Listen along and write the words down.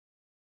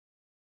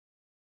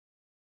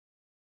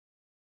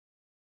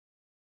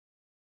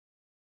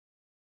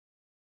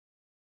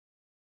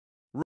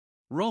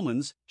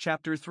Romans,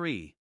 chapter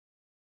 3.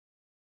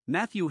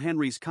 Matthew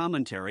Henry's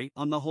Commentary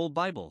on the Whole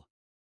Bible.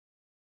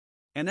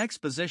 An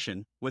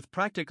exposition, with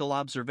practical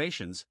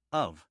observations,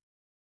 of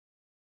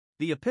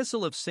the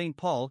Epistle of St.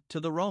 Paul to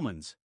the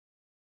Romans.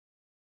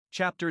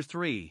 Chapter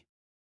 3.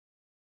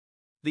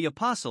 The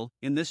Apostle,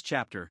 in this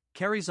chapter,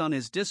 carries on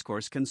his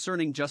discourse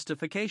concerning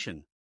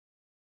justification.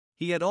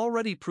 He had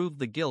already proved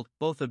the guilt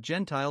both of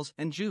Gentiles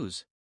and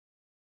Jews.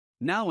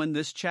 Now in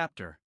this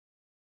chapter,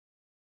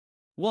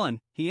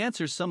 1. He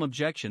answers some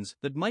objections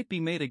that might be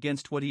made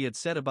against what he had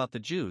said about the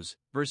Jews,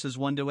 verses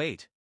 1 to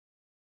 8.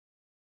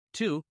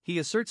 2. He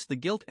asserts the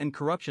guilt and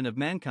corruption of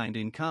mankind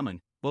in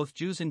common, both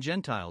Jews and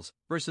Gentiles,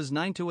 verses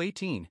 9 to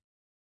 18.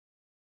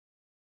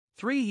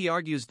 3. He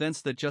argues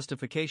thence that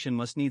justification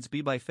must needs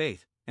be by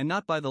faith, and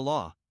not by the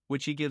law,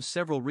 which he gives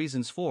several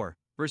reasons for,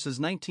 verses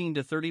 19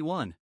 to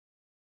 31.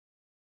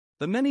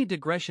 The many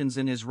digressions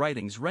in his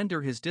writings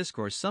render his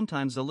discourse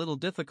sometimes a little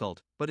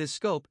difficult, but his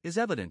scope is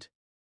evident.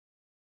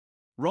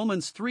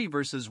 Romans 3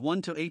 verses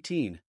 1 to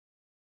 18.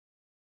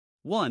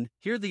 1.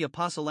 Here the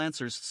Apostle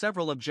answers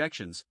several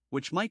objections,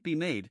 which might be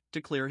made, to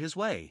clear his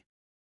way.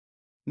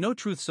 No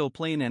truth so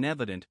plain and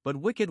evident, but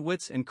wicked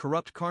wits and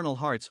corrupt carnal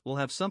hearts will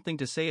have something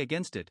to say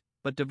against it,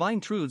 but divine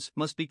truths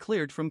must be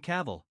cleared from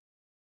cavil.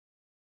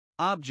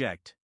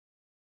 Object.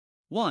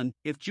 1.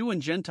 If Jew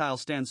and Gentile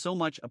stand so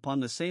much upon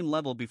the same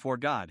level before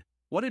God,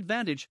 what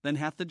advantage then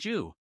hath the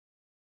Jew?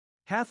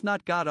 Hath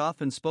not God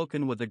often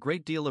spoken with a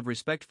great deal of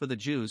respect for the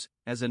Jews,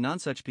 as a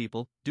nonsuch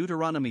people,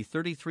 Deuteronomy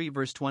 33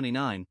 verse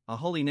 29, a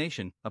holy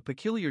nation, a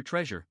peculiar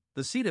treasure,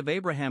 the seed of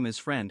Abraham his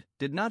friend?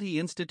 Did not he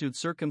institute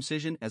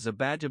circumcision as a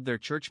badge of their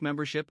church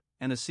membership,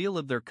 and a seal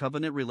of their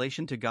covenant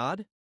relation to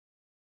God?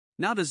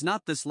 Now does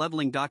not this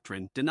leveling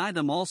doctrine deny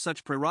them all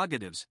such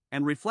prerogatives,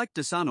 and reflect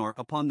dishonor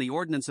upon the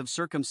ordinance of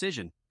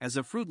circumcision, as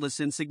a fruitless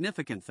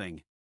insignificant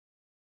thing?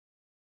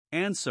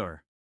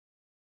 Answer.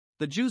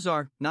 The Jews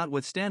are,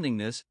 notwithstanding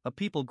this, a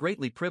people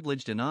greatly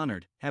privileged and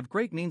honored, have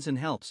great means and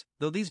helps,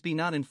 though these be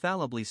not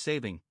infallibly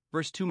saving,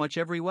 verse 2 much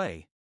every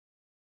way.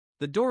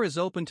 The door is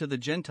open to the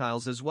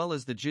Gentiles as well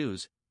as the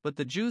Jews, but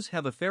the Jews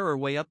have a fairer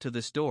way up to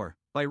this door,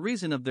 by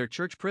reason of their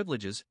church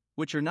privileges,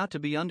 which are not to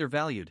be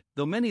undervalued,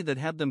 though many that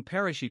have them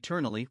perish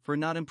eternally for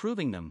not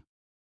improving them.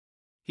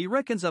 He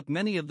reckons up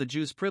many of the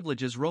Jews'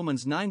 privileges,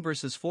 Romans 9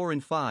 verses 4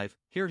 and 5,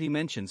 here he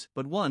mentions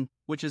but one,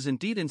 which is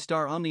indeed in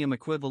star omnium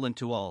equivalent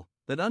to all,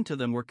 that unto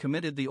them were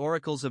committed the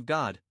oracles of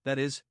God, that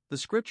is, the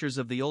scriptures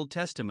of the Old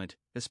Testament,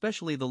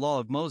 especially the law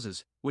of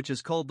Moses, which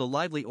is called the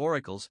lively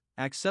oracles,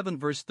 Acts 7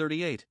 verse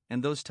 38,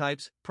 and those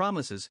types,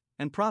 promises,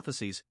 and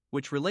prophecies,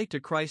 which relate to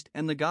Christ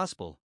and the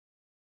gospel.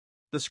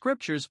 The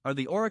scriptures are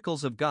the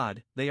oracles of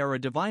God, they are a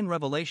divine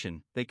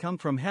revelation, they come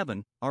from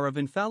heaven, are of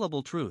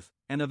infallible truth,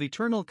 and of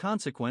eternal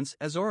consequence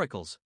as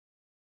oracles.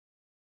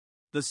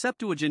 The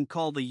Septuagint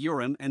call the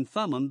Urim and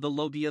Thummim the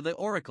logia the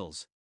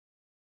oracles.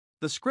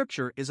 The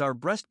scripture is our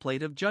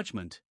breastplate of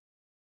judgment.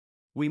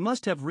 We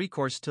must have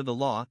recourse to the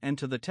law and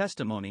to the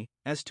testimony,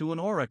 as to an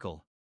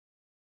oracle.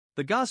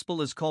 The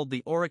gospel is called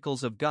the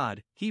oracles of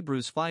God,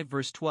 Hebrews 5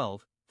 verse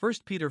 12, 1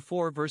 Peter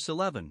 4 verse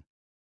 11.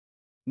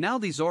 Now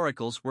these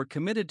oracles were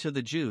committed to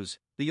the Jews,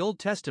 the Old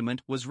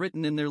Testament was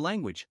written in their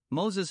language,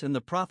 Moses and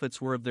the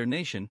prophets were of their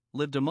nation,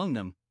 lived among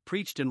them,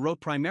 preached and wrote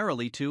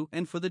primarily to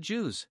and for the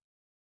Jews.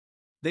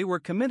 They were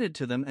committed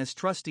to them as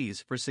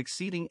trustees for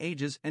succeeding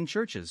ages and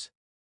churches.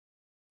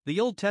 The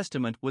Old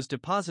Testament was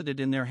deposited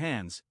in their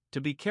hands,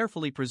 to be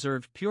carefully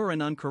preserved pure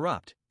and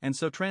uncorrupt, and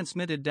so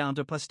transmitted down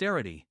to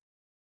posterity.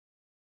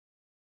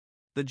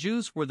 The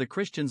Jews were the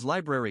Christians'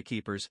 library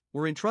keepers,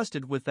 were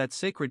entrusted with that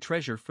sacred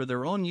treasure for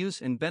their own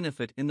use and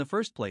benefit in the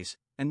first place,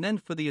 and then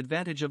for the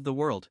advantage of the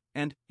world,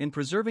 and, in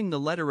preserving the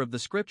letter of the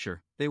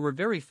Scripture, they were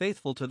very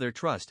faithful to their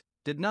trust,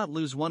 did not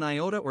lose one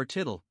iota or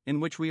tittle, in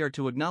which we are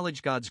to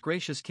acknowledge God's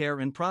gracious care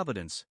and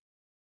providence.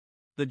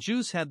 The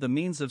Jews had the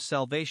means of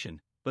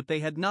salvation, but they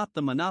had not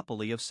the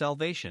monopoly of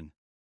salvation.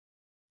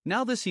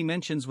 Now this he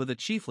mentions with a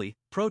chiefly,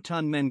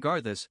 proton men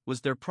garthus,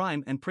 was their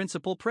prime and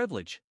principal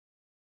privilege.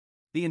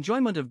 The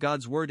enjoyment of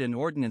God's word and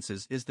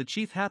ordinances is the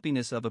chief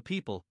happiness of a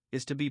people,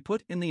 is to be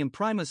put in the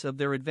imprimis of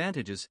their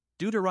advantages,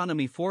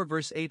 Deuteronomy 4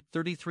 verse 8,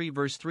 33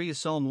 verse 3,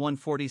 Psalm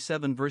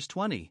 147 verse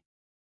 20.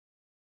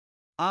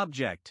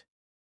 Object.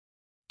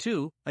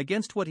 2.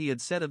 Against what he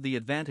had said of the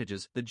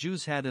advantages the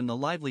Jews had in the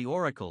lively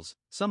oracles,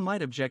 some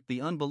might object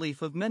the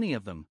unbelief of many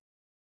of them.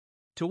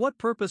 To what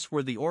purpose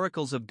were the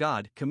oracles of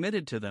God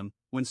committed to them,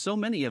 when so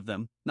many of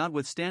them,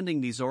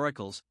 notwithstanding these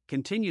oracles,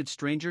 continued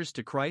strangers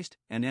to Christ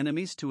and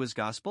enemies to his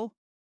gospel?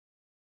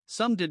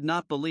 Some did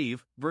not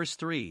believe, verse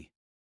 3.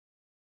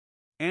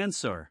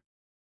 Answer.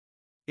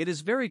 It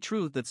is very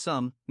true that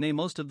some, nay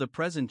most of the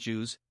present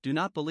Jews, do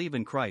not believe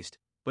in Christ,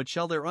 but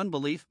shall their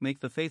unbelief make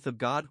the faith of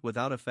God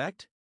without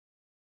effect?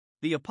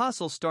 The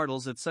Apostle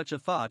startles at such a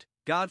thought,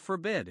 God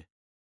forbid.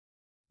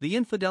 The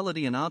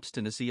infidelity and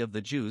obstinacy of the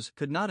Jews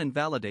could not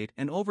invalidate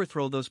and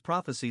overthrow those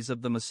prophecies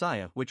of the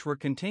Messiah which were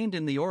contained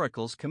in the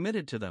oracles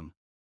committed to them.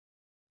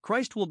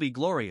 Christ will be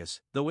glorious,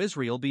 though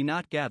Israel be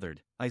not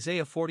gathered,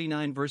 Isaiah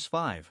 49 verse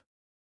 5.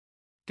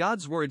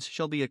 God's words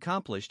shall be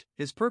accomplished,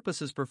 his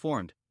purposes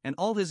performed, and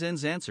all his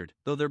ends answered,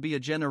 though there be a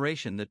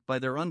generation that by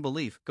their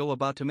unbelief go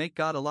about to make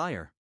God a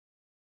liar.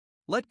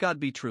 Let God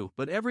be true,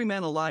 but every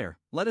man a liar.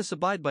 Let us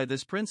abide by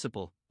this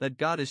principle, that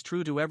God is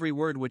true to every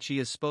word which he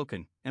has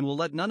spoken, and will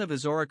let none of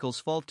his oracles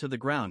fall to the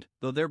ground,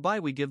 though thereby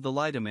we give the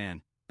lie to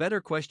man.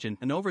 Better question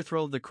and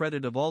overthrow the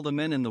credit of all the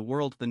men in the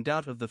world than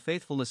doubt of the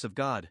faithfulness of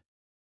God.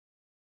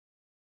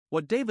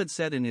 What David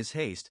said in his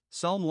haste,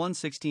 Psalm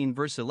 116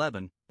 verse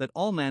 11, that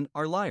all men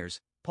are liars,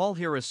 Paul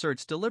here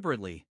asserts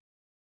deliberately.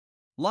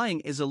 Lying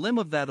is a limb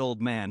of that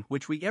old man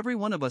which we every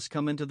one of us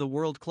come into the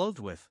world clothed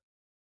with.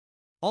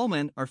 All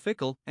men are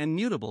fickle and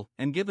mutable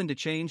and given to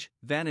change,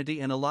 vanity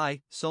and a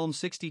lie, Psalm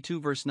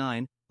 62 verse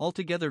 9,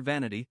 altogether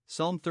vanity,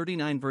 Psalm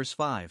 39 verse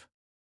 5.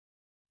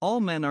 All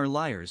men are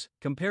liars,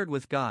 compared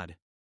with God.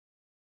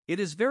 It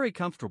is very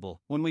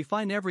comfortable, when we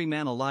find every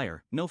man a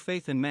liar, no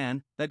faith in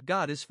man, that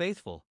God is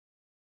faithful.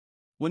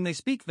 When they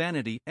speak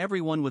vanity, every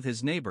one with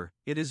his neighbor,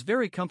 it is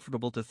very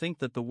comfortable to think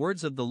that the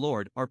words of the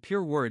Lord are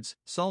pure words,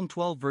 Psalm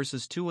 12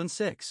 verses 2 and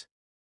 6.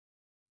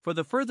 For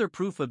the further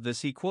proof of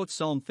this he quotes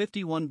Psalm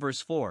 51 verse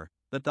 4,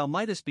 that thou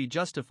mightest be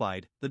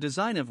justified, the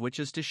design of which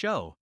is to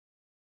show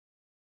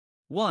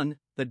 1.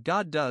 That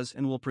God does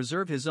and will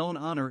preserve his own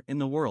honor in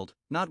the world,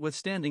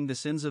 notwithstanding the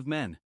sins of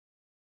men.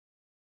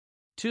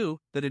 2.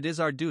 That it is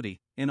our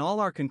duty, in all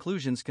our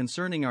conclusions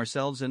concerning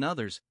ourselves and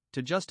others,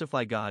 to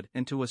justify God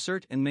and to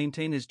assert and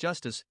maintain his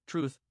justice,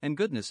 truth, and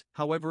goodness,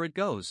 however it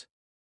goes.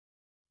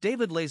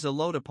 David lays a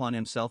load upon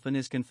himself in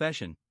his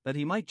confession, that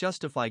he might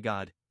justify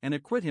God, and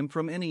acquit him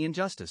from any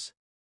injustice.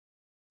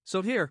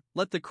 So here,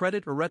 let the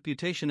credit or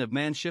reputation of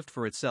man shift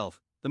for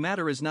itself. The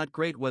matter is not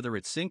great whether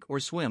it sink or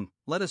swim.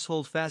 Let us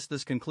hold fast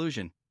this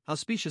conclusion, how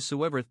specious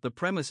soever the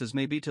premises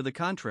may be to the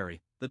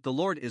contrary, that the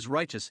Lord is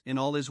righteous in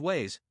all his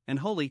ways, and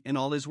holy in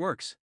all his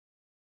works.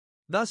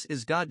 Thus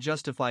is God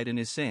justified in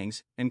his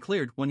sayings, and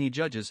cleared when he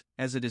judges,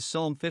 as it is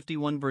Psalm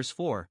 51 verse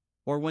 4,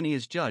 or when he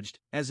is judged,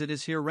 as it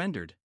is here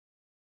rendered.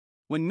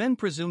 When men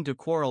presume to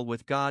quarrel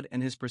with God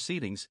and his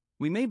proceedings,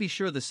 we may be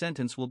sure the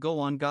sentence will go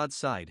on God's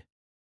side.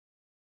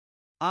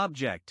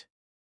 Object.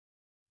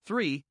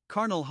 3.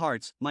 Carnal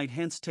hearts might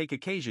hence take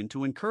occasion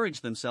to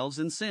encourage themselves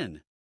in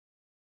sin.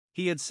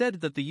 He had said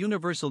that the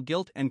universal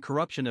guilt and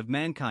corruption of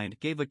mankind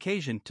gave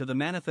occasion to the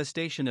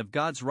manifestation of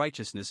God's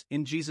righteousness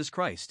in Jesus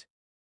Christ.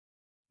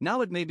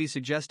 Now it may be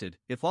suggested,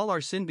 if all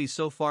our sin be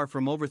so far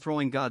from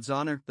overthrowing God's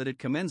honor that it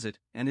commends it,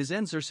 and his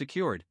ends are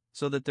secured,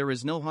 so that there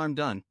is no harm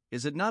done,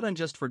 is it not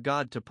unjust for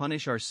God to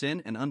punish our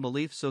sin and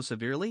unbelief so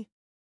severely?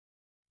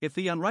 If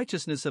the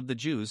unrighteousness of the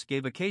Jews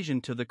gave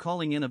occasion to the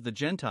calling in of the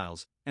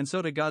Gentiles, and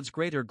so to God's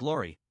greater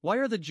glory, why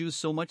are the Jews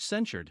so much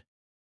censured?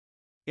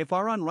 If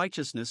our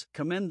unrighteousness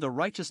commend the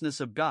righteousness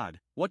of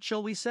God, what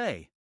shall we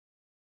say?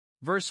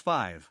 Verse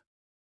 5.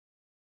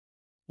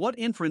 What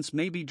inference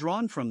may be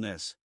drawn from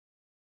this?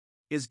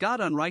 Is God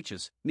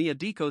unrighteous?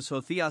 Neodikos ho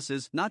theos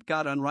is not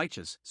God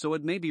unrighteous, so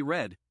it may be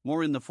read,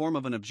 more in the form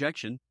of an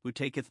objection, who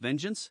taketh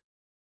vengeance?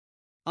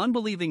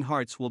 Unbelieving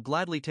hearts will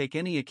gladly take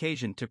any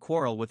occasion to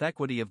quarrel with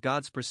equity of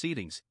God's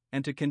proceedings,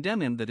 and to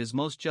condemn him that is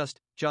most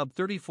just, Job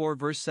 34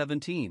 verse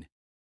 17.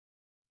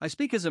 I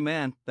speak as a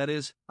man, that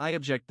is, I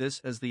object this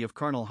as the of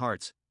carnal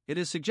hearts. It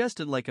is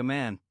suggested like a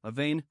man, a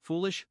vain,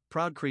 foolish,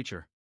 proud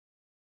creature.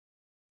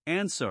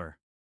 Answer.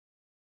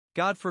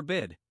 God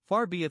forbid,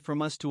 far be it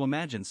from us to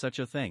imagine such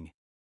a thing.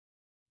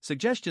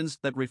 Suggestions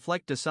that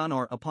reflect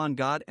dishonor upon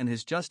God and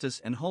his justice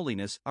and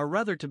holiness are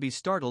rather to be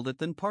startled at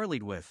than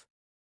parleyed with.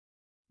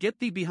 Get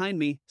thee behind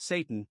me,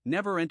 Satan,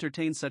 never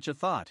entertain such a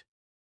thought.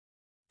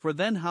 For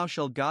then how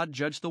shall God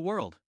judge the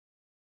world?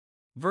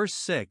 Verse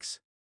 6.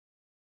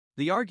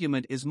 The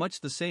argument is much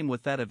the same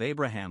with that of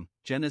Abraham,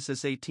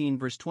 Genesis 18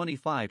 verse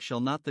 25. Shall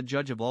not the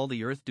judge of all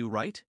the earth do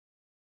right?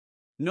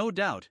 No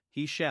doubt,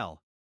 he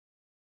shall.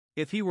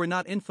 If he were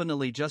not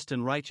infinitely just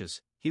and righteous,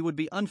 he would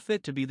be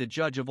unfit to be the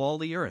judge of all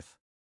the earth.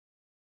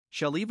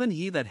 Shall even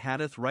he that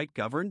hateth right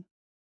govern?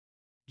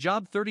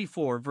 Job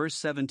 34 verse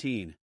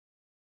 17.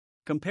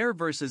 Compare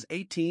verses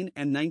 18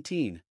 and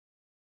 19.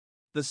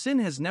 The sin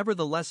has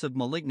nevertheless of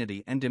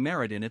malignity and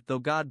demerit in it, though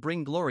God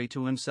bring glory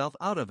to himself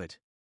out of it.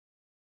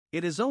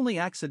 It is only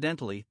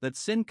accidentally that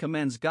sin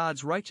commends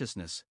God's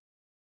righteousness.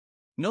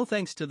 No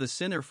thanks to the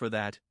sinner for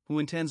that, who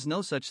intends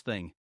no such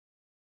thing.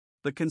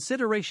 The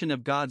consideration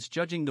of God's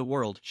judging the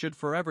world should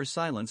forever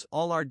silence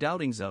all our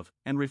doubtings of,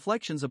 and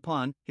reflections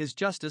upon, his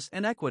justice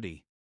and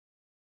equity.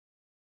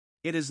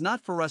 It is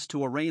not for us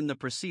to arraign the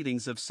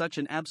proceedings of such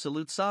an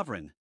absolute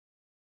sovereign.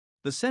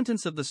 The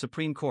sentence of the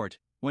Supreme Court,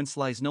 whence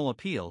lies no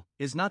appeal,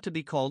 is not to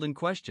be called in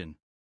question.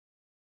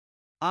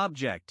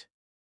 Object.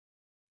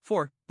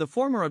 4. The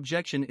former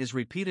objection is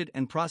repeated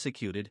and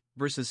prosecuted,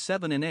 verses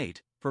 7 and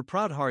 8, for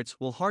proud hearts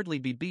will hardly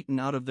be beaten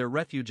out of their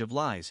refuge of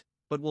lies,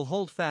 but will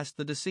hold fast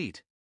the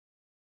deceit.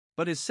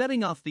 But his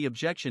setting off the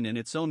objection in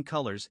its own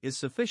colors is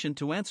sufficient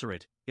to answer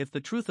it, if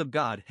the truth of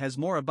God has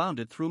more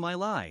abounded through my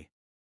lie.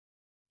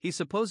 He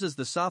supposes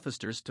the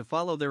sophisters to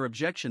follow their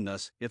objection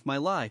thus: if my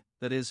lie,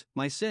 that is,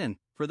 my sin,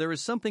 for there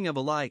is something of a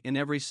lie in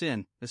every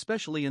sin,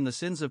 especially in the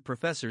sins of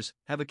professors,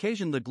 have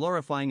occasioned the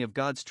glorifying of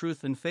God's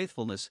truth and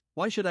faithfulness,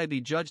 why should I be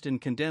judged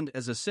and condemned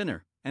as a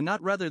sinner, and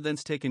not rather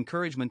thence take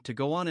encouragement to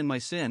go on in my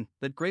sin,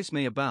 that grace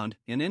may abound?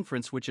 An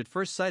inference which at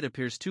first sight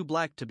appears too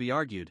black to be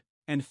argued,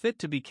 and fit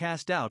to be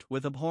cast out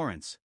with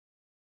abhorrence.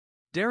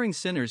 Daring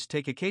sinners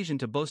take occasion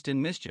to boast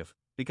in mischief,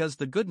 because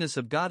the goodness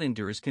of God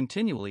endures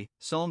continually.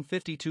 Psalm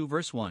 52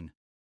 verse 1.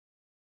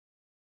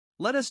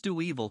 Let us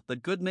do evil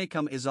that good may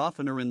come is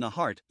oftener in the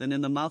heart than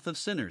in the mouth of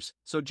sinners,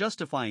 so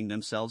justifying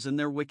themselves in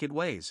their wicked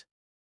ways.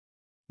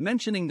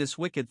 Mentioning this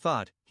wicked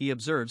thought, he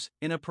observes,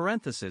 in a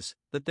parenthesis,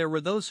 that there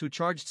were those who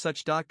charged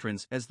such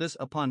doctrines as this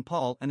upon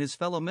Paul and his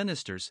fellow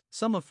ministers.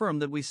 Some affirm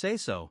that we say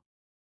so.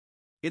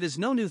 It is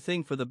no new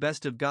thing for the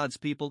best of God's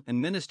people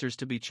and ministers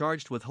to be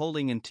charged with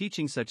holding and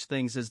teaching such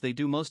things as they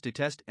do most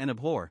detest and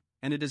abhor,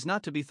 and it is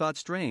not to be thought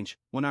strange,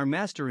 when our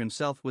Master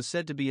himself was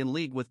said to be in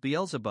league with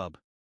Beelzebub.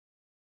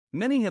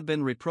 Many have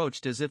been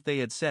reproached as if they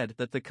had said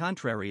that the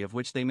contrary of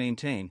which they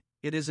maintain.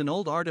 It is an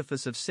old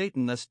artifice of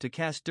Satan thus to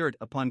cast dirt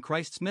upon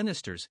Christ's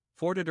ministers,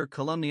 fortiter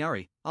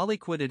calumniari,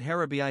 aliquid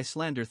herabii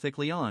slander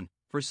thickly on,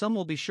 for some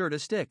will be sure to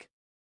stick.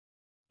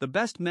 The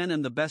best men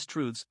and the best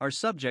truths are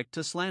subject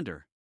to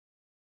slander.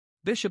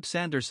 Bishop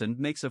Sanderson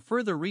makes a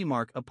further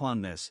remark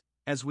upon this,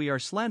 as we are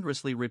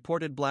slanderously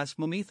reported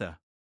blasphemitha.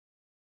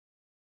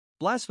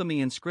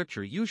 Blasphemy in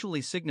Scripture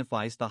usually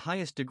signifies the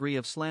highest degree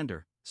of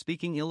slander,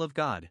 speaking ill of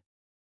God.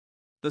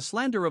 The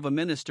slander of a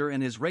minister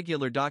and his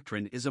regular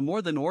doctrine is a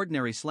more than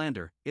ordinary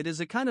slander. It is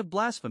a kind of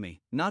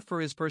blasphemy, not for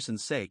his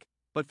person's sake,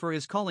 but for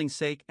his calling's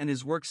sake and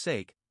his work's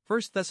sake.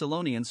 1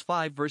 Thessalonians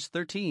 5 verse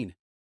 13.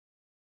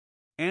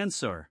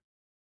 Answer.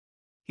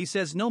 He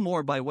says no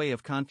more by way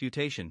of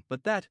confutation,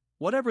 but that,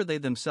 whatever they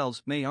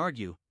themselves may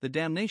argue, the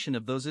damnation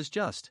of those is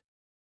just.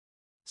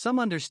 Some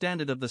understand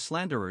it of the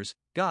slanderers: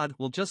 God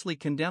will justly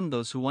condemn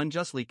those who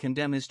unjustly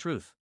condemn his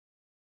truth.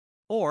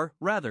 Or,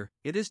 rather,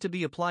 it is to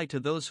be applied to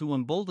those who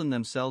embolden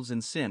themselves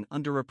in sin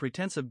under a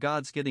pretense of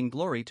God's getting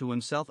glory to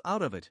himself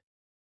out of it.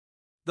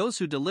 Those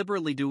who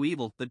deliberately do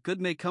evil that good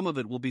may come of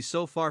it will be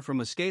so far from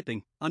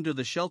escaping, under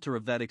the shelter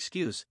of that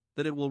excuse,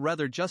 that it will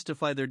rather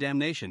justify their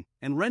damnation,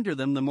 and render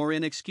them the more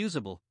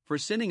inexcusable, for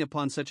sinning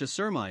upon such a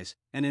surmise,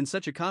 and in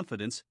such a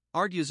confidence,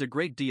 argues a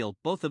great deal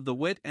both of the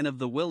wit and of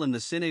the will, and the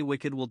sin. A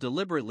wicked will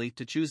deliberately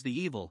to choose the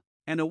evil,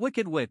 and a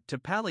wicked wit to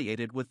palliate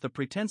it with the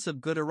pretense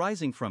of good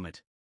arising from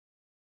it.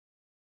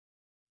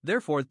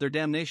 Therefore their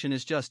damnation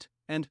is just,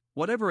 and,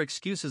 whatever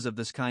excuses of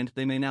this kind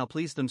they may now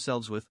please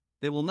themselves with,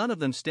 they will none of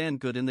them stand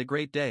good in the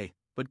great day,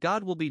 but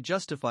God will be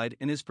justified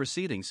in his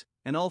proceedings,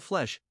 and all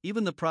flesh,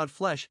 even the proud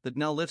flesh that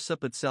now lifts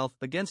up itself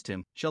against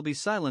him, shall be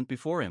silent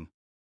before him.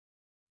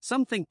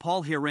 Some think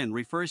Paul herein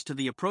refers to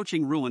the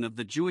approaching ruin of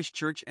the Jewish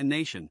church and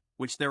nation,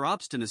 which their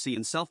obstinacy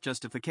and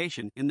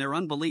self-justification in their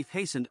unbelief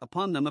hastened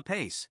upon them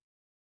apace.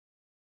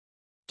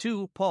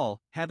 2.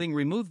 Paul, having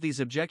removed these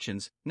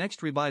objections,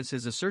 next revives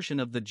his assertion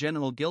of the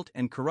general guilt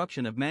and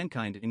corruption of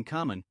mankind in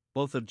common,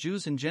 both of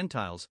Jews and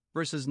Gentiles,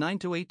 verses 9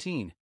 to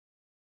 18.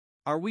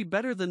 Are we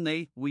better than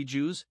they, we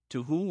Jews,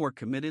 to whom were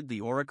committed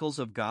the oracles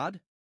of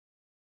God?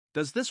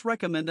 Does this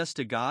recommend us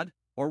to God,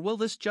 or will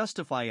this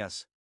justify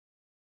us?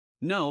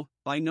 No,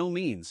 by no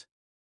means.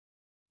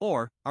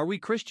 Or, are we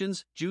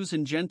Christians, Jews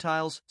and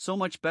Gentiles, so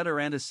much better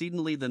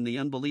antecedently than the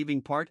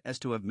unbelieving part as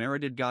to have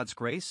merited God's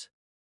grace?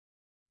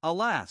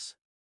 Alas!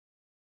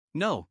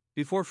 No,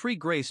 before free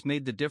grace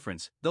made the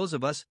difference, those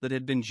of us that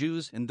had been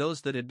Jews and those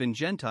that had been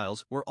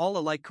Gentiles were all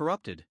alike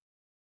corrupted.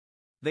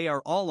 They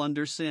are all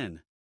under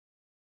sin.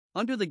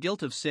 Under the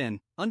guilt of sin,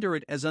 under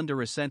it as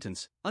under a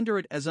sentence, under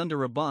it as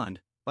under a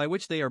bond, by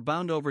which they are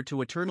bound over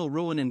to eternal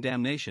ruin and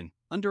damnation,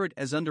 under it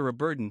as under a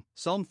burden,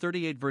 Psalm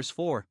 38 verse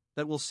 4,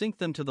 that will sink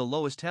them to the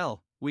lowest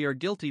hell. We are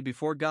guilty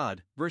before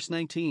God, verse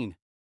 19.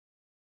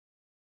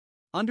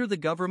 Under the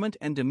government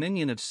and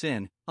dominion of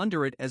sin,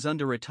 under it as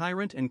under a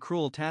tyrant and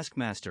cruel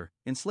taskmaster,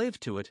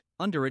 enslaved to it,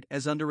 under it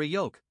as under a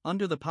yoke,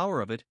 under the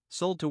power of it,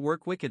 sold to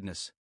work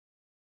wickedness.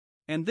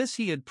 And this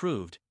he had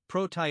proved,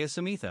 pro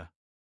tiasemitha.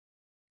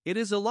 It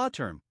is a law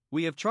term.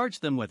 We have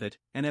charged them with it,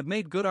 and have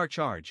made good our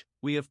charge.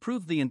 We have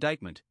proved the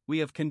indictment, we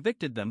have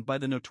convicted them by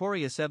the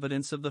notorious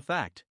evidence of the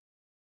fact.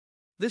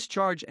 This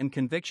charge and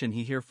conviction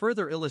he here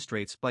further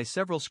illustrates by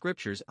several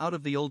scriptures out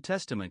of the Old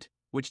Testament,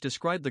 which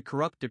describe the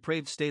corrupt,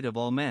 depraved state of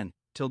all men,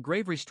 till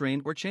grave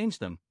restrained or change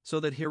them, so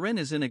that herein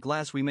as in a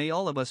glass we may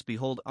all of us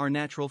behold our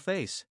natural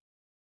face.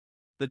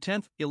 The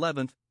 10th,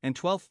 11th, and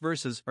 12th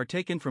verses are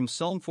taken from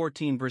Psalm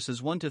 14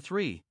 verses 1 to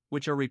 3,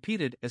 which are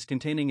repeated as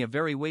containing a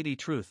very weighty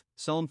truth,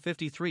 Psalm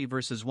 53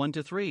 verses 1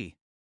 to 3.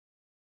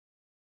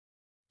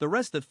 The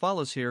rest that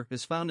follows here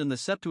is found in the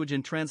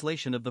Septuagint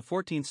translation of the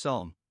 14th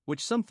Psalm,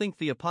 which some think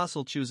the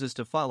Apostle chooses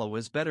to follow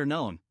as better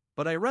known,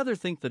 but I rather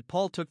think that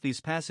Paul took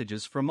these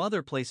passages from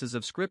other places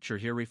of Scripture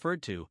here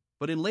referred to,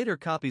 but in later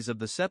copies of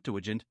the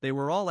Septuagint they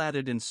were all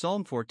added in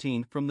Psalm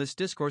 14 from this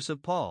discourse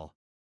of Paul.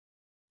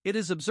 It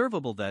is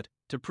observable that,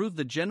 to prove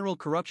the general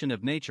corruption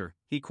of nature,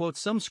 he quotes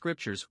some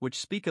scriptures which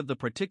speak of the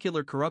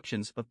particular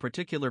corruptions of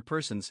particular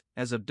persons,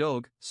 as of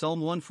Doeg, Psalm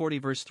 140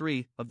 verse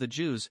 3, of the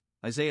Jews,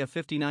 Isaiah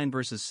 59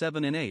 verses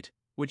 7 and 8,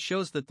 which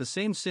shows that the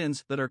same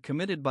sins that are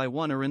committed by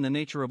one are in the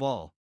nature of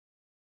all.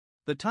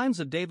 The times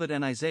of David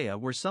and Isaiah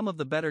were some of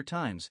the better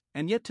times,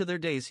 and yet to their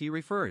days he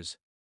refers.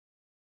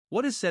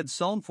 What is said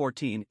Psalm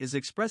 14 is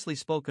expressly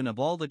spoken of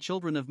all the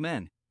children of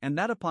men, and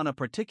that upon a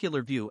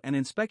particular view and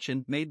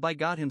inspection made by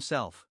God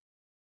himself.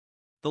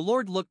 The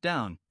Lord looked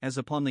down, as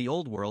upon the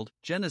old world,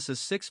 Genesis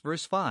 6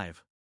 verse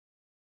 5.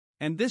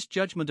 And this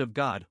judgment of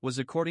God was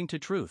according to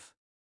truth.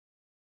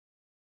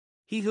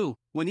 He who,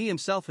 when he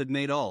himself had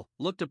made all,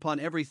 looked upon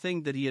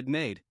everything that he had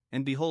made,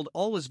 and behold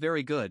all was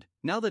very good,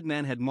 now that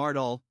man had marred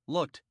all,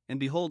 looked,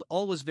 and behold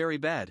all was very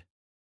bad.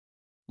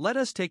 Let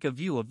us take a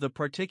view of the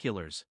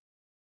particulars.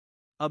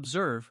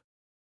 Observe.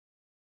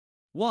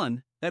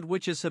 1. That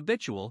which is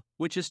habitual,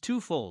 which is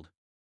twofold.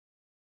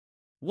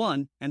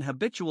 1. An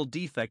habitual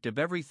defect of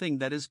everything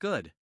that is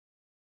good.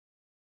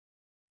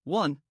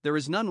 1. There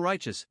is none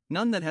righteous,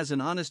 none that has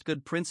an honest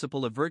good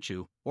principle of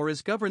virtue, or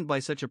is governed by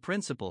such a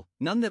principle,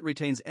 none that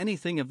retains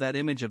anything of that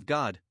image of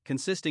God,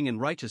 consisting in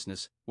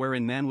righteousness,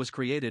 wherein man was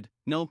created,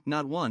 no,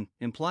 not one,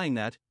 implying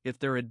that, if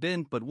there had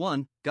been but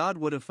one, God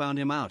would have found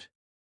him out.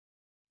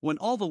 When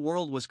all the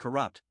world was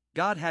corrupt,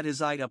 God had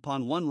his eye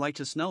upon one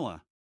righteous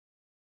Noah.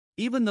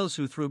 Even those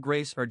who through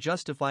grace are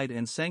justified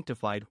and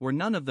sanctified were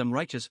none of them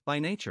righteous by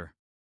nature.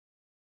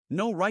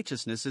 No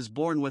righteousness is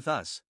born with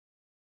us.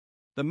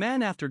 The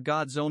man after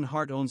God's own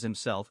heart owns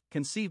himself,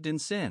 conceived in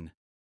sin.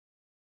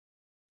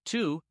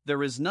 2.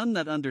 There is none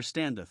that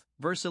understandeth,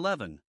 verse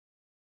 11.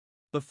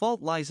 The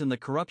fault lies in the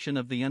corruption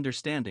of the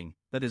understanding,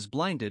 that is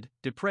blinded,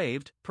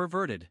 depraved,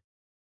 perverted.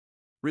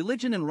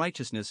 Religion and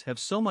righteousness have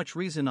so much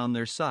reason on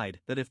their side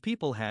that if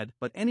people had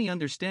but any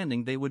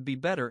understanding they would be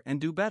better and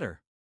do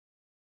better.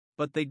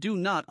 But they do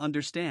not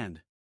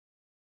understand.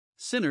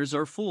 Sinners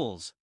are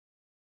fools.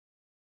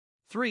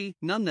 3.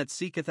 None that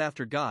seeketh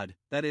after God,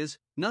 that is,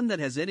 none that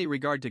has any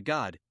regard to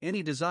God,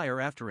 any desire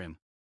after him.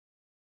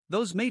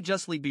 Those may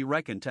justly be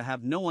reckoned to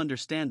have no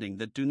understanding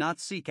that do not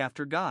seek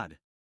after God.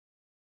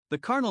 The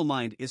carnal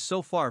mind is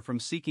so far from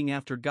seeking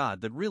after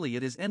God that really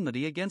it is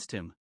enmity against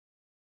him.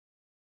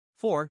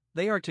 4.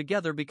 They are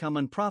together become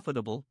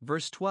unprofitable,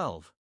 verse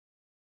 12.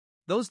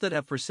 Those that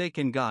have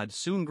forsaken God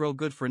soon grow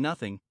good for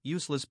nothing,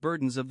 useless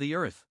burdens of the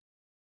earth.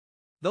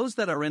 Those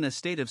that are in a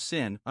state of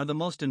sin are the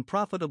most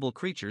unprofitable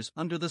creatures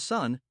under the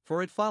sun,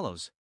 for it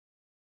follows.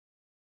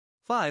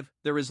 5.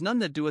 There is none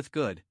that doeth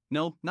good,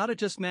 no, not a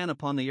just man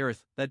upon the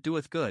earth, that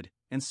doeth good,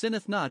 and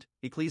sinneth not,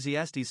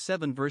 Ecclesiastes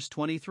 7 verse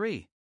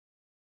 23.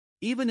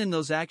 Even in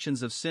those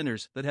actions of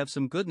sinners that have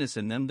some goodness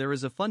in them there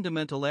is a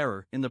fundamental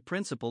error in the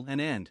principle and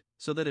end,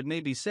 so that it may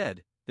be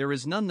said, there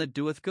is none that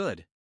doeth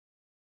good.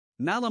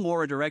 Malum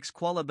orator ex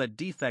qualibet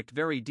defect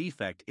very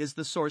defect is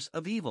the source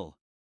of evil.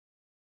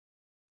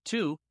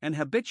 2. An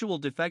habitual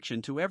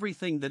defection to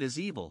everything that is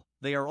evil,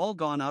 they are all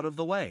gone out of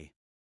the way.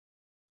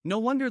 No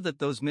wonder that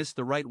those miss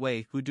the right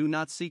way who do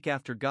not seek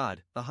after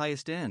God, the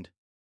highest end.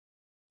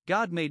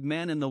 God made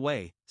man in the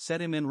way,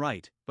 set him in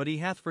right, but he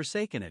hath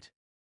forsaken it.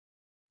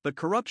 The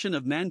corruption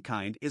of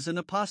mankind is an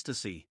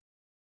apostasy.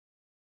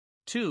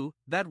 2.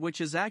 That which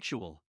is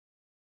actual.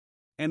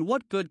 And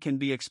what good can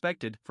be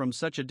expected from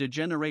such a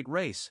degenerate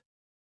race?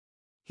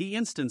 He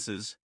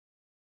instances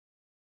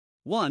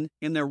 1.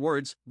 In their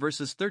words,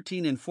 verses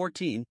 13 and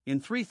 14, in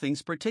three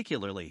things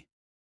particularly.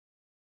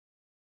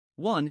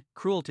 1.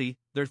 Cruelty,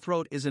 their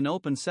throat is an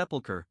open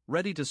sepulchre,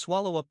 ready to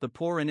swallow up the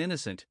poor and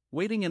innocent,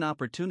 waiting an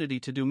opportunity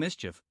to do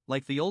mischief,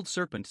 like the old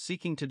serpent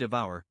seeking to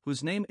devour,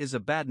 whose name is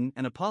Abaddon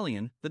and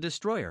Apollyon, the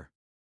destroyer.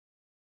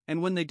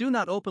 And when they do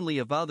not openly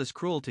avow this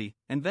cruelty,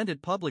 and vent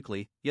it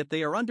publicly, yet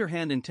they are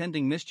underhand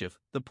intending mischief,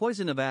 the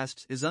poison of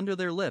asps is under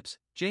their lips,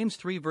 James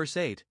 3 verse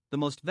 8, the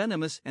most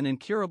venomous and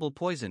incurable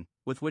poison,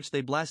 with which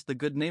they blast the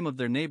good name of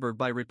their neighbor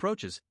by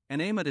reproaches,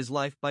 and aim at his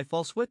life by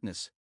false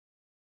witness.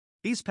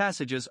 These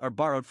passages are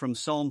borrowed from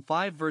Psalm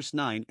 5 verse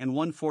 9 and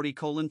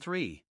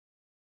 140:3.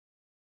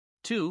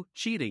 2.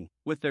 Cheating,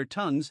 with their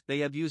tongues they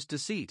have used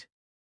deceit.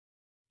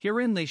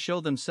 Herein they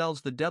show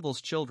themselves the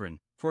devil's children,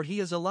 for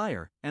he is a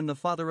liar, and the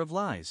father of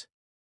lies.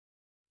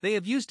 They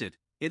have used it,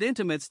 it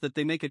intimates that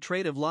they make a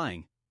trade of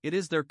lying, it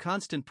is their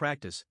constant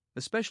practice,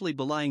 especially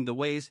belying the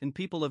ways and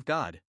people of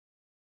God.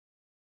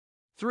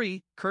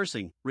 3.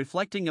 Cursing,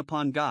 reflecting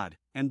upon God,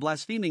 and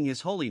blaspheming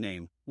his holy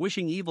name,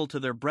 wishing evil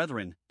to their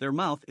brethren, their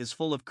mouth is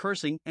full of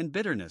cursing and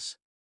bitterness.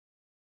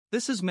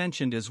 This is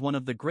mentioned as one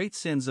of the great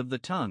sins of the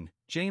tongue,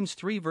 James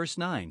 3 verse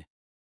 9.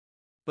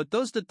 But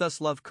those that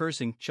thus love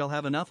cursing shall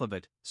have enough of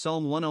it,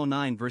 Psalm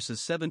 109 verses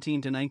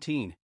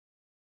 17-19.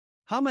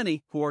 How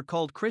many, who are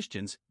called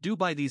Christians, do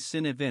by these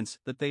sin evince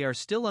that they are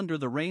still under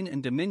the reign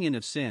and dominion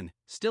of sin,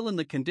 still in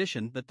the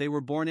condition that they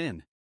were born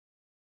in?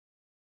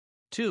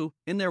 2.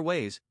 In their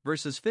ways,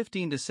 verses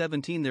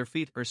 15-17 their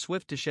feet are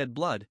swift to shed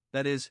blood,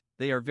 that is,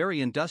 they are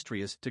very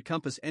industrious to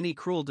compass any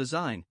cruel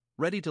design,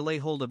 ready to lay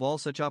hold of all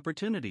such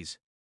opportunities.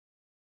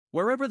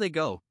 Wherever they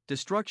go,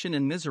 destruction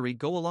and misery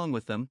go along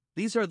with them.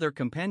 These are their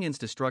companions: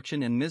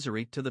 destruction and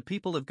misery to the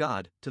people of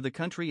God, to the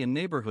country and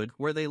neighborhood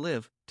where they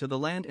live, to the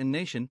land and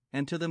nation,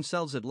 and to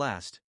themselves at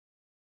last.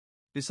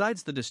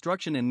 Besides the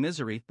destruction and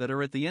misery that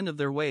are at the end of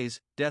their ways,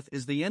 death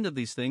is the end of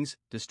these things.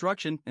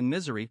 Destruction and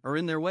misery are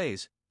in their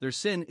ways. Their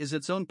sin is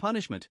its own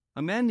punishment.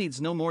 A man needs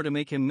no more to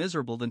make him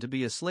miserable than to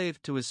be a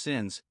slave to his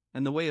sins,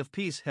 and the way of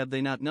peace have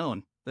they not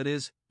known, that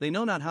is, they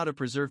know not how to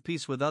preserve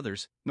peace with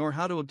others, nor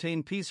how to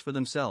obtain peace for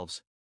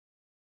themselves.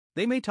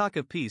 They may talk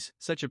of peace,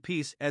 such a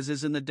peace as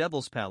is in the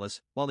devil's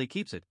palace, while he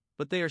keeps it,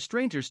 but they are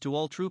strangers to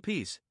all true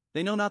peace.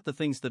 They know not the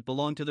things that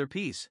belong to their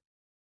peace.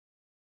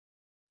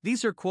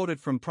 These are quoted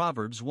from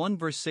Proverbs 1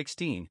 verse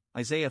 16,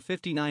 Isaiah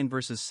 59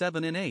 verses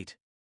 7 and 8.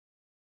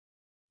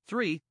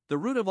 3. The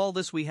root of all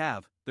this we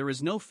have, there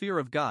is no fear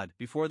of God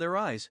before their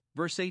eyes,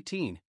 verse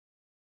 18.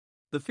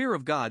 The fear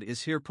of God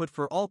is here put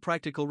for all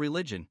practical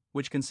religion,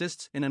 which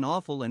consists in an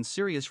awful and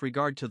serious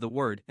regard to the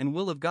word and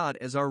will of God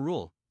as our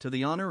rule, to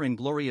the honor and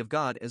glory of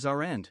God as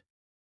our end.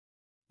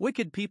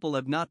 Wicked people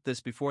have not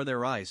this before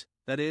their eyes,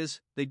 that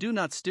is, they do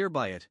not steer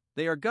by it,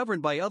 they are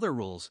governed by other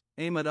rules,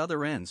 aim at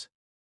other ends.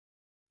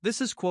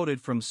 This is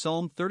quoted from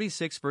Psalm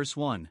 36 verse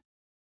 1.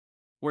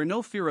 Where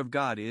no fear of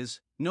God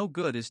is, no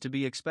good is to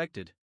be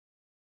expected.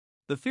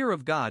 The fear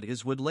of God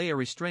would lay a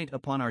restraint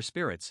upon our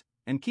spirits,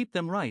 and keep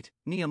them right,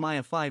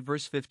 Nehemiah 5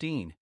 verse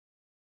 15.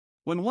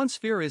 When once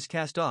fear is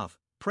cast off,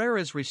 prayer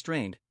is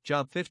restrained,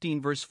 Job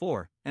 15 verse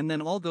 4, and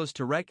then all goes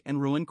to wreck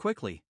and ruin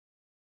quickly.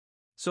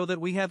 So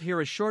that we have here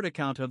a short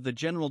account of the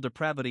general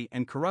depravity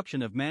and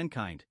corruption of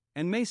mankind,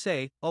 and may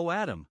say, O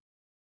Adam,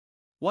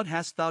 what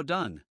hast thou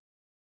done?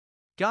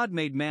 God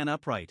made man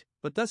upright,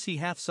 but thus he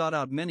hath sought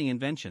out many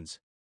inventions.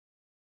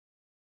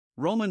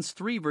 Romans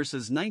 3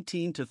 verses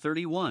 19 to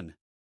 31.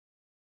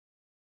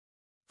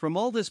 From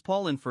all this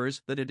Paul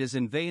infers that it is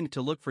in vain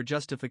to look for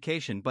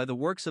justification by the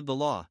works of the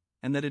law,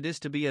 and that it is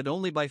to be had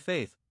only by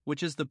faith,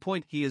 which is the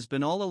point he has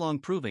been all along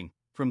proving,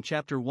 from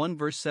chapter 1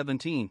 verse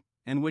 17,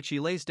 and which he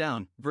lays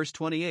down, verse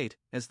 28,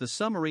 as the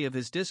summary of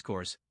his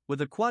discourse,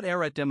 with a quod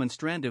erat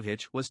demonstrandum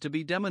which was to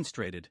be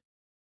demonstrated.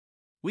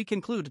 We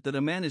conclude that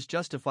a man is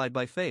justified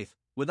by faith,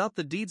 without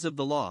the deeds of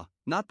the law,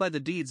 not by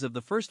the deeds of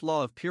the first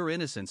law of pure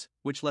innocence,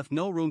 which left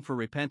no room for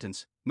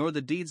repentance, nor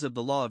the deeds of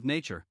the law of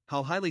nature,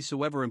 how highly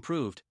soever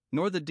improved,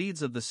 nor the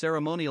deeds of the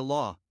ceremonial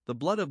law, the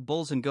blood of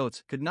bulls and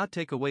goats could not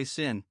take away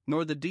sin,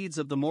 nor the deeds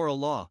of the moral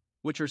law,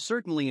 which are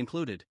certainly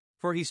included,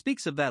 for he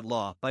speaks of that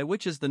law by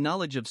which is the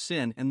knowledge of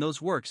sin and those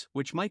works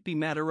which might be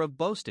matter of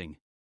boasting.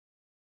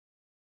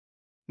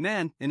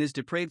 Man, in his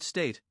depraved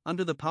state,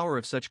 under the power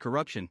of such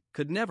corruption,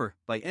 could never,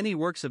 by any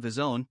works of his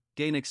own,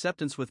 gain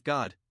acceptance with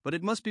God, but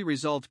it must be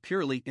resolved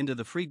purely into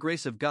the free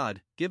grace of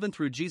God, given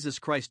through Jesus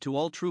Christ to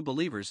all true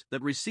believers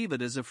that receive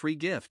it as a free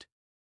gift.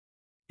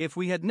 If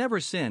we had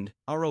never sinned,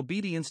 our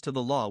obedience to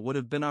the law would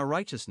have been our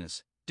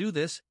righteousness. Do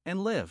this,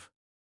 and live.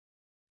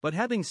 But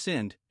having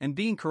sinned, and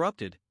being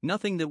corrupted,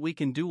 nothing that we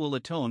can do will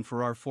atone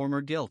for our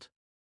former guilt.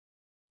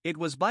 It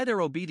was by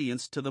their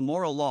obedience to the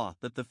moral law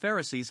that the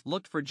Pharisees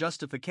looked for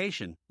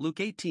justification,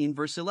 Luke 18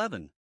 verse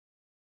 11.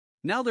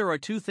 Now there are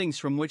two things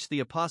from which the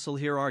apostle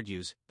here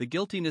argues, the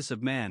guiltiness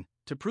of man,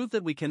 to prove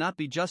that we cannot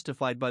be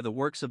justified by the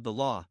works of the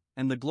law,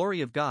 and the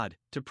glory of God,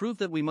 to prove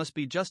that we must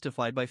be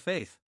justified by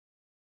faith.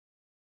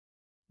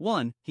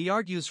 1. He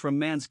argues from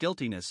man's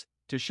guiltiness,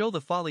 to show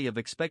the folly of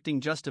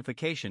expecting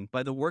justification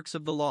by the works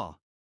of the law.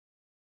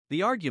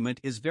 The argument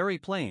is very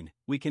plain: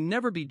 we can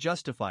never be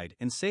justified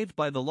and saved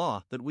by the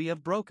law that we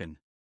have broken.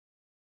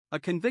 A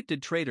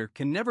convicted traitor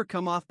can never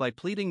come off by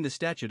pleading the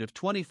statute of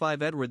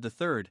 25 Edward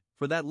III,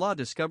 for that law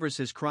discovers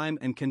his crime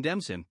and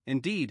condemns him.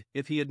 Indeed,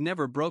 if he had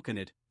never broken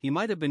it, he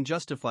might have been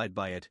justified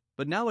by it,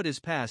 but now it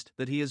is past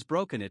that he has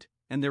broken it,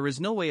 and there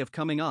is no way of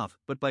coming off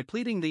but by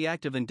pleading the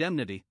act of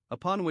indemnity,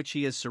 upon which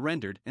he has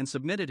surrendered and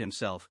submitted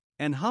himself,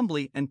 and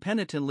humbly and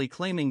penitently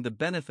claiming the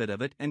benefit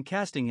of it and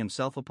casting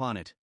himself upon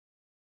it.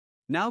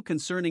 Now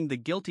concerning the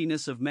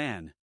guiltiness of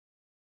man.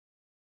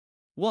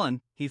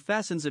 1. He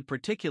fastens it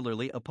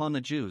particularly upon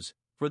the Jews,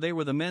 for they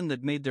were the men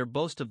that made their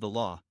boast of the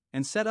law,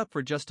 and set up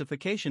for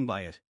justification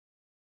by it.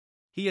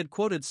 He had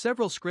quoted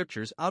several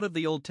scriptures out of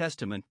the Old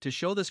Testament to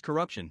show this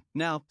corruption.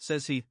 Now,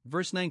 says he,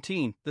 verse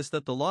 19, this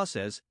that the law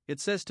says, it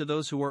says to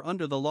those who are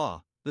under the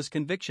law, this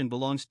conviction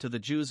belongs to the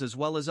Jews as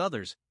well as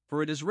others,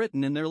 for it is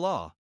written in their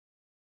law.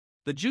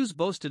 The Jews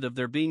boasted of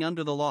their being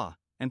under the law,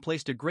 and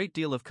placed a great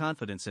deal of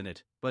confidence in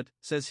it, but,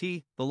 says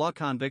he, the law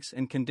convicts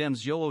and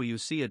condemns you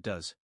see it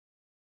does.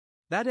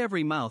 That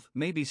every mouth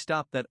may be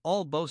stopped, that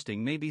all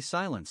boasting may be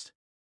silenced.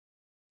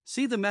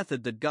 See the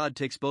method that God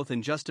takes both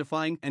in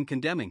justifying and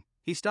condemning.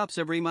 He stops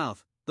every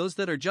mouth. Those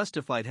that are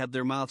justified have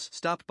their mouths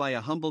stopped by a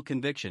humble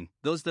conviction,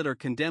 those that are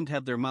condemned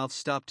have their mouths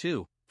stopped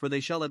too, for they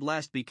shall at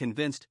last be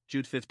convinced,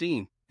 Jude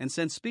 15, and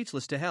sent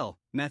speechless to hell,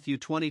 Matthew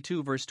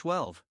 22 verse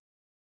 12.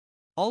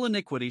 All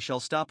iniquity shall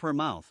stop her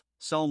mouth,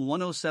 Psalm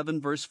 107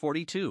 verse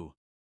 42.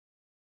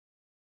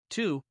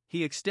 2.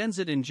 He extends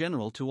it in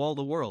general to all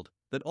the world,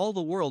 that all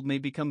the world may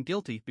become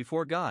guilty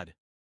before God.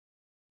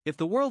 If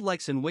the world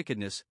likes in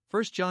wickedness,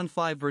 1 John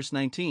 5 verse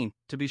 19,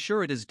 to be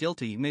sure it is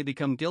guilty may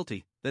become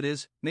guilty, that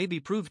is, may be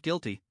proved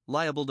guilty,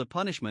 liable to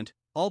punishment,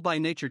 all by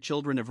nature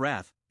children of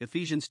wrath,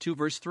 Ephesians 2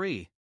 verse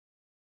 3.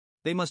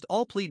 They must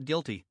all plead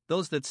guilty,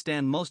 those that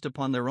stand most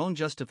upon their own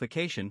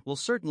justification will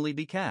certainly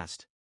be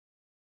cast.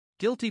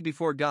 Guilty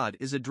before God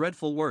is a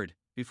dreadful word,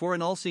 before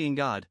an all-seeing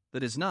God,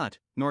 that is not,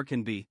 nor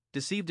can be,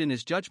 deceived in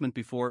his judgment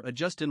before a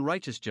just and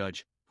righteous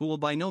judge, who will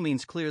by no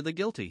means clear the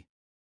guilty.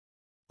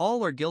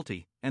 All are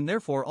guilty, and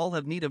therefore all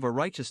have need of a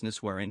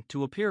righteousness wherein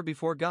to appear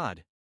before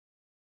God.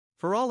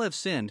 For all have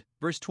sinned,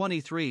 verse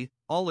 23,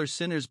 all are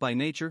sinners by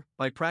nature,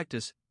 by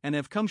practice, and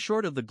have come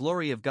short of the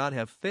glory of God,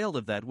 have failed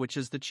of that which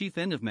is the chief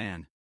end of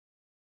man.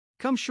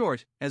 Come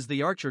short, as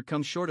the archer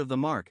comes short of the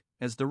mark,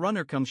 as the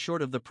runner comes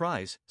short of the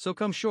prize, so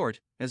come short,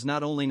 as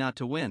not only not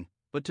to win,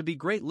 but to be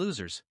great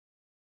losers.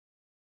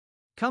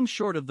 Come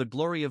short of the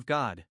glory of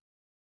God.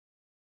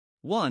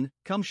 1.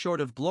 Come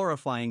short of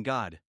glorifying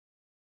God.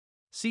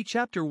 See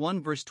chapter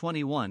 1 verse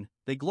 21,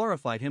 they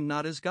glorified him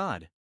not as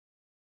God.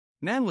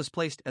 Man was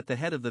placed at the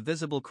head of the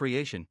visible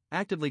creation,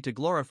 actively to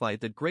glorify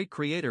that great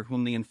Creator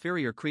whom the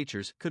inferior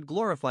creatures could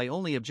glorify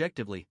only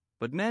objectively,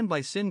 but man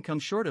by sin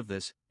comes short of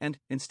this, and,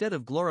 instead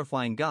of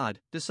glorifying God,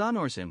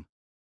 dishonors him.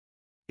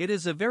 It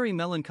is a very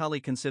melancholy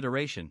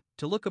consideration,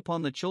 to look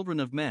upon the children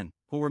of men,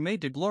 who were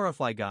made to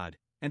glorify God,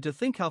 and to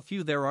think how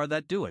few there are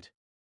that do it.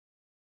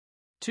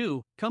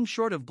 2. Come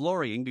short of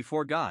glorying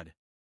before God.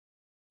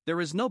 There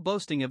is no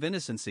boasting of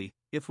innocency,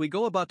 if we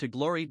go about to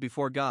glory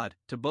before God,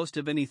 to boast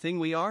of anything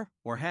we are,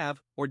 or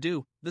have, or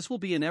do, this will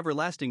be an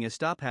everlasting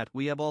estophat.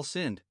 We have all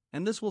sinned,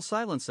 and this will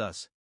silence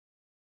us.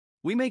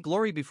 We may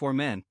glory before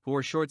men, who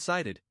are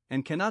short-sighted,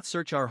 and cannot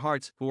search our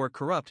hearts, who are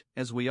corrupt,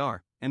 as we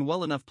are, and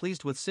well enough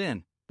pleased with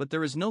sin, but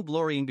there is no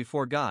glorying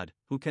before God,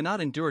 who cannot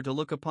endure to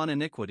look upon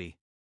iniquity.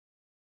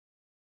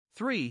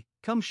 3.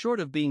 Come short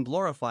of being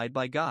glorified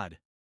by God.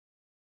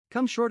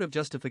 Come short of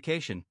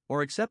justification,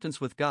 or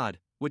acceptance with God,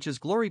 which is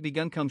glory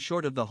begun. Come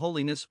short of the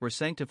holiness or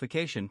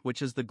sanctification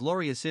which is the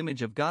glorious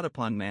image of God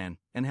upon man,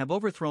 and have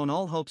overthrown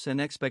all hopes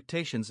and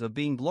expectations of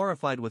being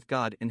glorified with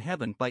God in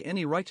heaven by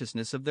any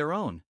righteousness of their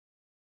own.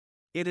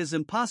 It is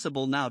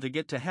impossible now to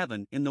get to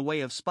heaven in the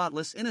way of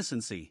spotless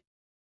innocency.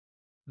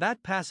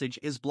 That passage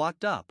is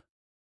blocked up.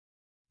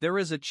 There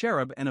is a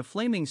cherub and a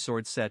flaming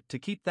sword set to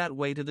keep that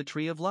way to the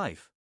tree of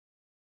life.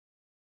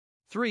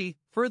 3.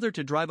 Further,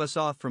 to drive us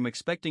off from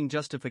expecting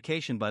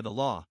justification by the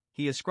law,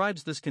 he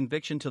ascribes this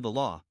conviction to the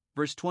law.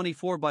 Verse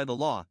 24, by the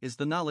law is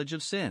the knowledge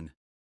of sin.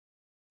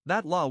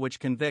 That law which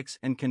convicts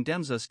and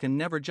condemns us can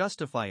never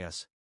justify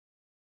us.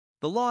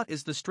 The law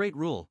is the straight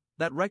rule,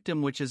 that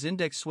rectum which is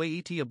index sui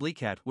et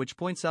obliquat, which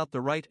points out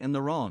the right and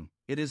the wrong.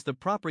 It is the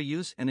proper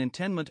use and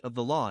intendment of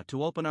the law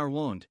to open our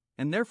wound,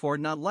 and therefore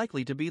not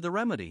likely to be the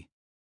remedy.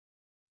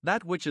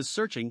 That which is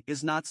searching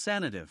is not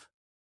sanative.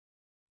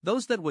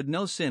 Those that would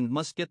know sin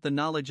must get the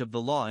knowledge of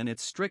the law in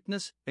its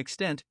strictness,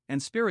 extent,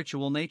 and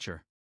spiritual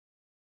nature.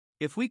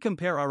 If we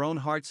compare our own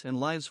hearts and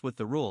lives with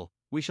the rule,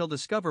 we shall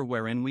discover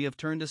wherein we have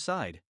turned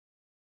aside.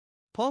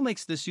 Paul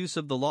makes this use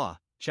of the law,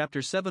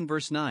 chapter 7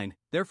 verse 9,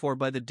 therefore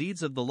by the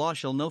deeds of the law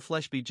shall no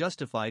flesh be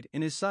justified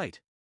in his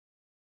sight.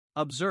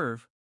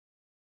 Observe.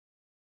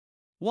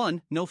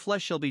 1. No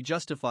flesh shall be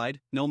justified,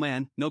 no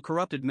man, no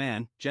corrupted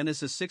man,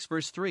 Genesis 6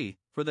 verse 3,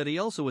 for that he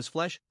also is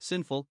flesh,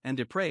 sinful, and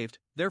depraved,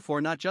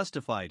 therefore not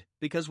justified,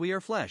 because we are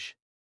flesh.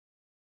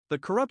 The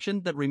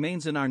corruption that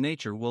remains in our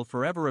nature will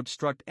forever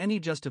obstruct any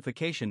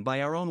justification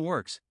by our own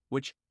works,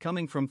 which,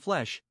 coming from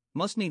flesh,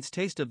 must needs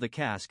taste of the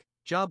cask,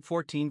 Job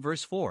 14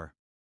 verse 4.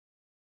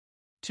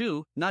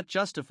 2. Not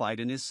justified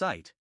in his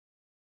sight.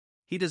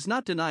 He does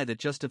not deny that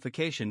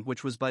justification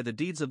which was by the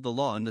deeds of the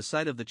law in the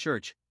sight of the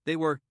church, they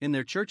were, in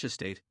their church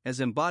estate, as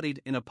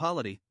embodied in a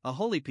polity, a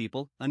holy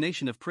people, a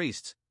nation of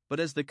priests, but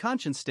as the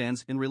conscience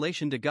stands in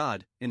relation to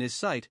God, in his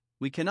sight,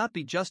 we cannot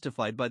be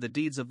justified by the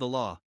deeds of the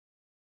law.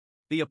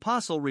 The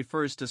apostle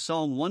refers to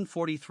Psalm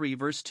 143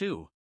 verse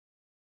 2.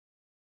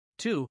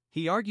 2.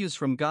 He argues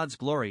from God's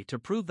glory to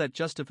prove that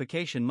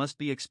justification must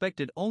be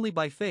expected only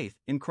by faith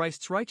in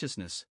Christ's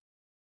righteousness.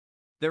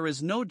 There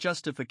is no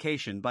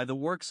justification by the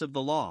works of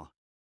the law.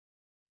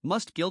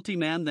 Must guilty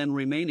man then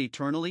remain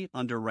eternally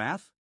under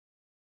wrath?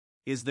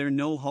 Is there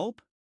no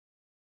hope?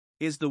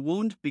 Is the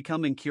wound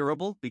become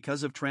incurable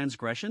because of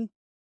transgression?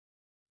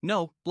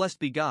 No, blessed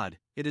be God,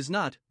 it is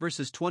not.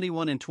 Verses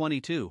 21 and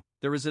 22,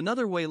 there is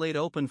another way laid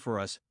open for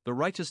us, the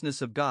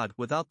righteousness of God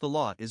without the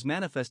law is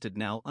manifested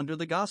now under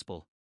the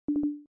gospel.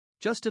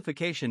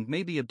 Justification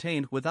may be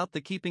obtained without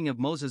the keeping of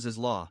Moses'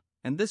 law,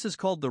 and this is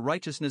called the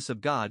righteousness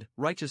of God,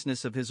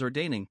 righteousness of his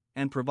ordaining,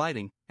 and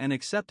providing, and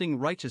accepting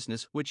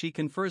righteousness which he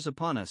confers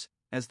upon us,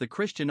 as the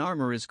Christian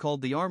armor is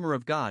called the armor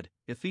of God,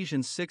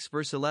 Ephesians 6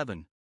 verse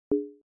 11.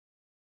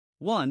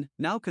 1.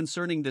 Now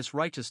concerning this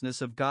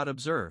righteousness of God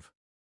observe.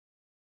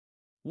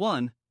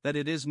 1. That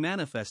it is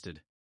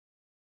manifested.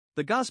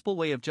 The gospel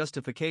way of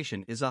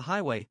justification is a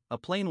highway, a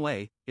plain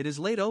way, it is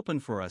laid open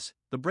for us,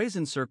 the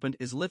brazen serpent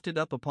is lifted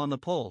up upon the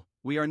pole,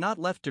 we are not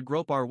left to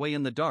grope our way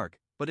in the dark,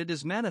 but it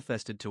is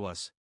manifested to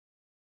us.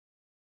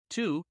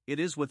 2. It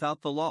is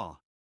without the law.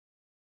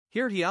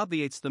 Here he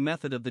obviates the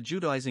method of the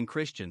Judaizing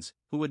Christians,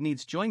 who would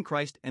needs join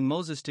Christ and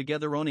Moses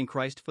together, owning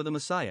Christ for the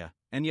Messiah,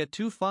 and yet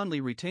too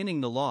fondly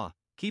retaining the law,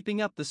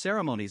 keeping up the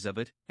ceremonies of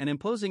it, and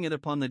imposing it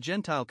upon the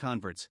Gentile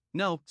converts.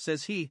 No,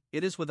 says he,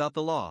 it is without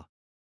the law.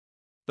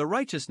 The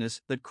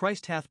righteousness that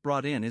Christ hath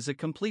brought in is a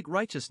complete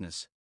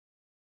righteousness.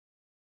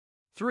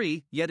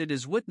 3. Yet it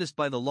is witnessed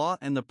by the law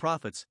and the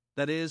prophets,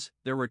 that is,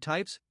 there were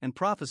types, and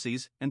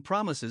prophecies, and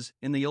promises,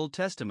 in the Old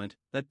Testament,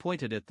 that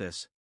pointed at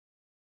this.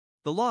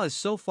 The law is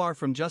so far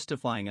from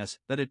justifying us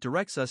that it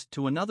directs us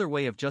to another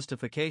way of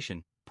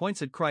justification,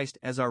 points at Christ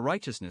as our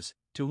righteousness,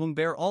 to whom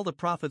bear all the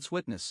prophets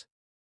witness.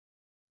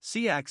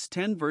 See Acts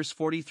 10 verse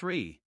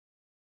 43.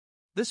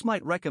 This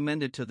might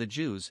recommend it to the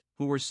Jews,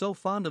 who were so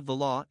fond of the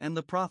law and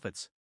the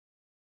prophets.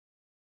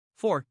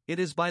 4. It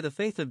is by the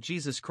faith of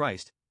Jesus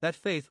Christ, that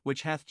faith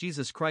which hath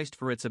Jesus Christ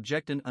for its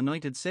object and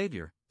anointed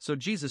Saviour, so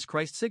Jesus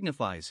Christ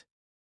signifies.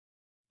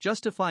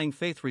 Justifying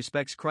faith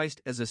respects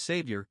Christ as a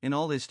Saviour in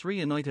all his three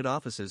anointed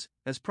offices,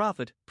 as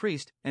prophet,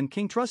 priest, and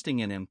king, trusting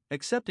in him,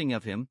 accepting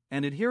of him,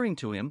 and adhering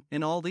to him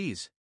in all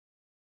these.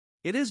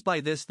 It is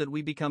by this that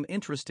we become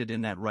interested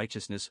in that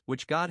righteousness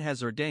which God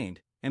has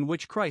ordained, and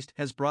which Christ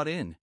has brought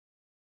in.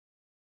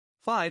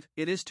 5.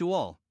 It is to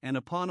all, and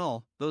upon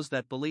all, those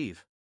that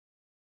believe.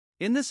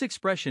 In this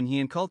expression he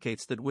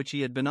inculcates that which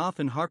he had been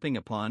often harping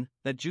upon,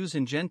 that Jews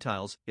and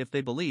Gentiles, if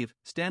they believe,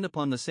 stand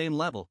upon the same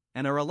level,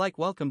 and are alike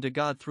welcome to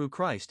God through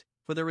Christ,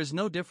 for there is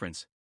no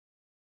difference.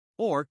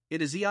 Or,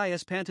 it is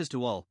eis pantes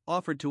to all,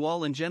 offered to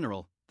all in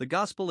general. The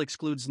gospel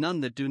excludes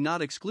none that do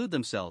not exclude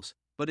themselves,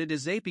 but it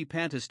is epi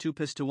pantes tu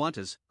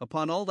pistuantes,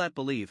 upon all that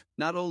believe,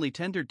 not only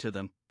tendered to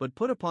them, but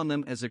put upon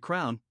them as a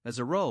crown, as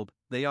a robe.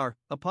 They are,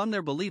 upon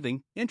their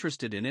believing,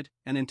 interested in it,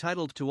 and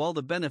entitled to all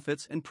the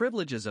benefits and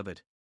privileges of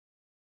it.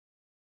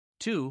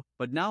 2.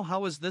 But now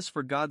how is this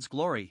for God's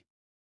glory?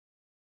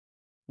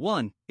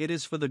 1. It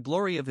is for the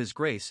glory of his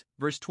grace,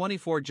 verse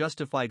 24,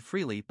 justified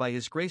freely by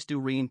his grace do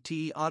rein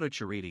te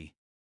autochariti.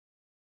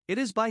 It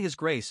is by his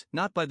grace,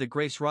 not by the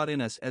grace wrought in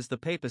us as the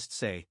papists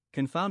say,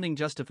 confounding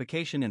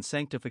justification and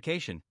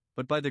sanctification,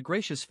 but by the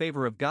gracious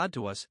favor of God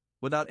to us,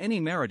 without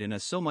any merit in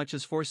us so much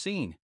as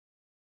foreseen.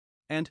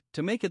 And,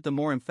 to make it the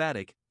more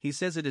emphatic, he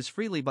says it is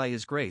freely by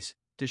his grace,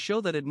 to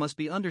show that it must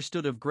be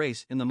understood of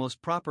grace in the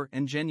most proper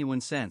and genuine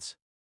sense.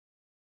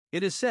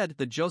 It is said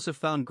that Joseph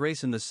found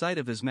grace in the sight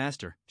of his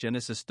master,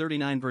 Genesis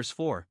 39 verse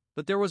 4,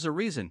 but there was a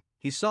reason.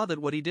 He saw that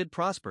what he did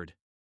prospered.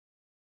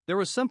 There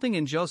was something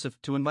in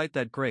Joseph to invite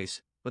that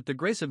grace, but the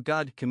grace of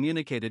God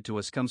communicated to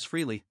us comes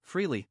freely,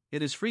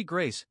 it is free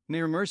grace,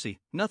 mere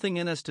mercy, nothing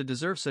in us to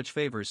deserve such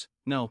favors.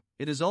 No,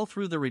 it is all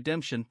through the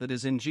redemption that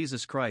is in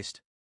Jesus Christ.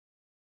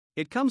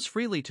 It comes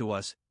freely to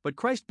us, but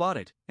Christ bought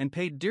it, and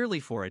paid dearly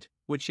for it,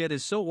 which yet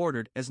is so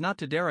ordered as not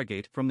to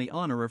derogate from the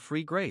honor of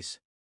free grace.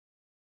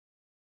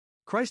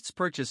 Christ's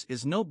purchase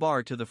is no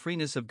bar to the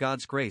freeness of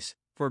God's grace,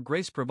 for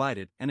grace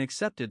provided and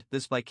accepted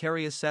this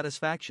vicarious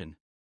satisfaction.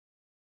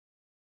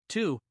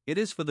 2. It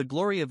is for the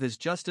glory of his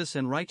justice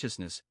and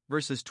righteousness,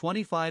 verses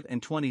 25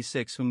 and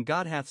 26, whom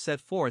God hath set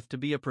forth to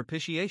be a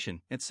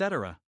propitiation,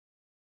 etc.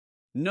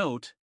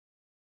 Note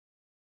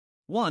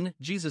 1.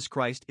 Jesus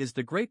Christ is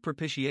the great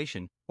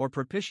propitiation, or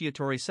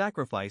propitiatory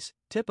sacrifice,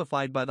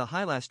 typified by the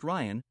Hyllast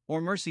Ryan, or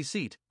mercy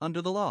seat,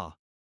 under the law.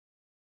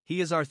 He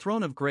is our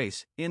throne of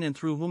grace, in and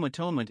through whom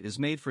atonement is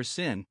made for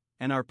sin,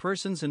 and our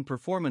persons and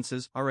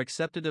performances are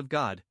accepted of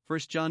God, 1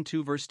 John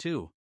 2 verse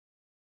 2.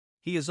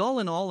 He is all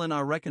in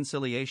our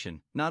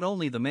reconciliation, not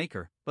only the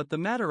maker, but the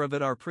matter of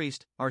it, our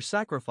priest, our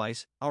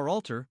sacrifice, our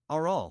altar,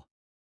 our all.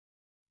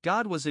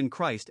 God was in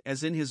Christ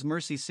as in his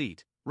mercy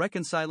seat,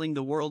 reconciling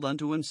the world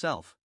unto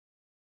himself.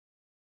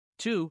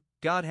 2.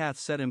 God hath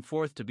set him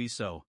forth to be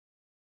so.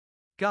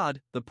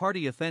 God, the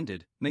party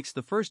offended, makes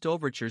the first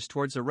overtures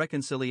towards a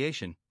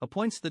reconciliation,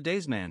 appoints the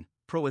daysman,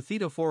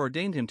 proethito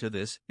foreordained him to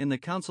this, in the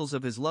counsels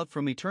of his love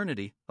from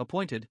eternity,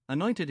 appointed,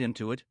 anointed him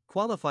to it,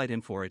 qualified him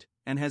for it,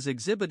 and has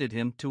exhibited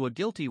him to a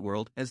guilty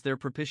world as their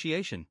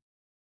propitiation.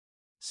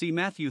 See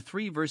Matthew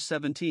 3 verse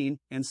 17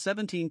 and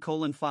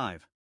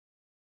 17:5.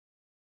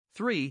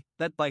 3.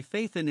 That by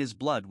faith in his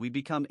blood we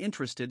become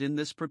interested in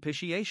this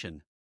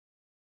propitiation.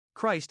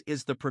 Christ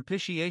is the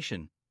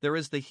propitiation, there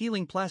is the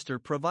healing plaster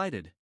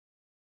provided.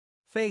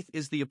 Faith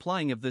is the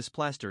applying of this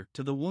plaster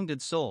to the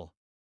wounded soul.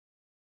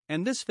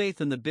 And this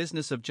faith in the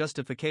business of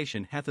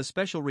justification hath a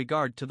special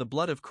regard to the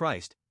blood of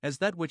Christ, as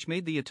that which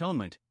made the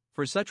atonement,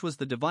 for such was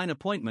the divine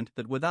appointment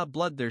that without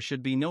blood there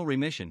should be no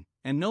remission,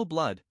 and no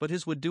blood but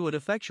his would do it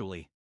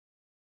effectually.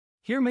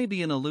 Here may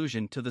be an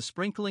allusion to the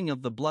sprinkling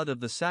of the blood of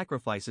the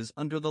sacrifices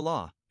under the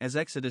law, as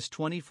Exodus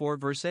 24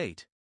 verse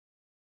 8.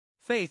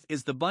 Faith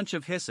is the bunch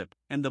of hyssop,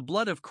 and the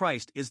blood of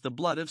Christ is the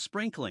blood of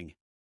sprinkling.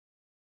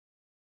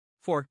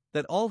 For,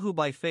 that all who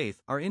by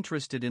faith are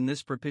interested in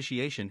this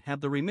propitiation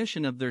have the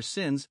remission of their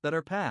sins that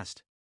are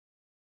past.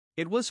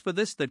 It was for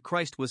this that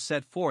Christ was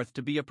set forth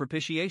to be a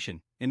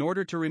propitiation, in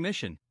order to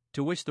remission,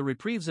 to which the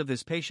reprieves of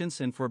his patience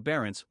and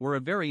forbearance were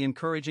a very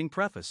encouraging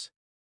preface.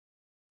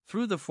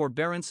 Through the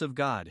forbearance of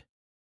God.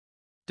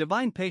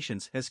 Divine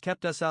patience has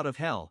kept us out of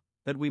hell,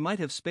 that we might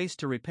have space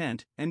to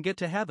repent and get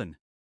to heaven.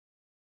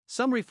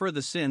 Some refer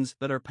the sins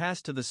that are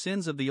past to the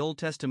sins of the Old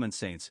Testament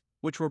saints,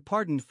 which were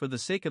pardoned for the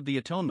sake of the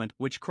atonement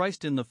which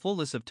Christ in the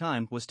fullness of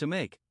time was to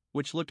make,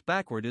 which looked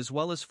backward as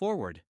well as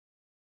forward.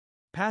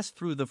 Pass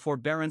through the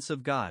forbearance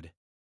of God.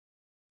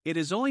 It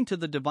is owing to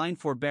the divine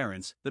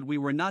forbearance that we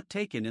were not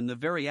taken in the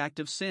very act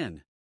of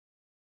sin.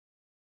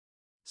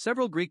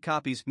 Several Greek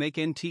copies make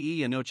nte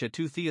anocha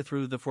to thea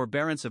through the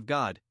forbearance of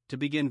God, to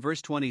begin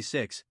verse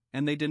 26,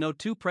 and they denote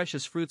two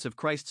precious fruits of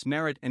Christ's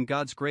merit and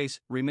God's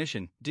grace,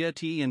 remission, dia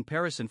te and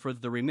parison for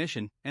the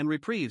remission, and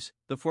reprieves,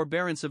 the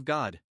forbearance of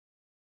God.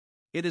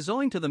 It is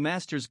owing to the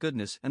master's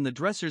goodness and the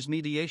dresser's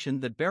mediation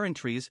that barren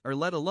trees are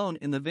let alone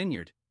in the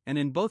vineyard, and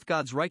in both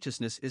God's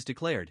righteousness is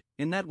declared,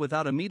 in that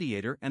without a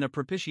mediator and a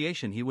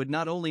propitiation he would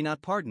not only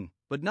not pardon,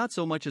 but not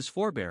so much as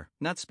forbear,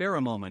 not spare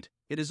a moment.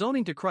 It is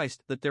owing to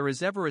Christ that there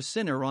is ever a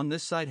sinner on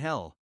this side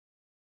hell.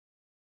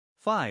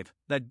 5.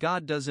 That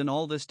God does in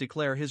all this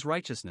declare his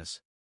righteousness.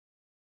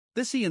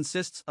 This he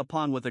insists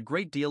upon with a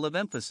great deal of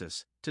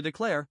emphasis, to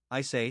declare,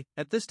 I say,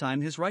 at this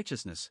time his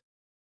righteousness.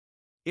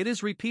 It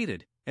is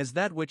repeated, as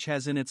that which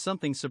has in it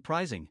something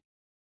surprising.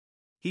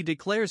 He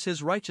declares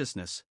his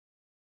righteousness.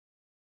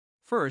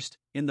 First,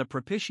 in the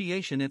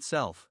propitiation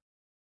itself.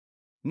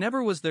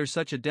 Never was there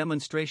such a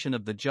demonstration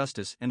of the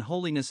justice and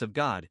holiness of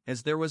God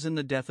as there was in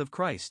the death of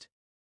Christ.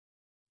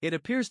 It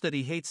appears that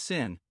he hates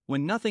sin,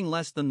 when nothing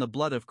less than the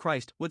blood of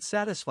Christ would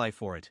satisfy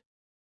for it.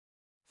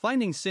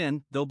 Finding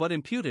sin, though but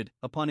imputed,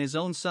 upon his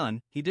own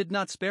Son, he did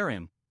not spare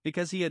him,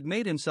 because he had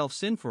made himself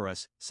sin for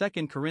us,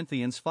 2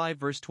 Corinthians 5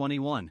 verse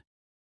 21.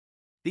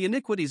 The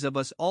iniquities of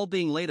us all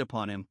being laid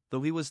upon him,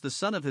 though he was the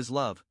Son of his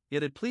love,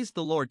 yet it pleased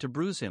the Lord to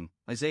bruise him,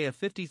 Isaiah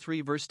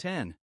 53 verse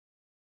 10.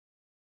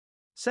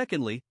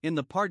 Secondly, in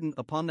the pardon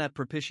upon that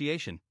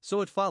propitiation, so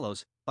it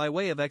follows, by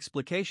way of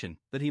explication,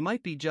 that he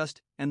might be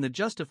just, and the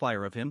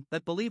justifier of him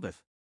that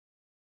believeth.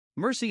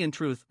 Mercy and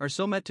truth are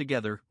so met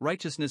together,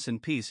 righteousness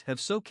and peace have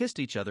so kissed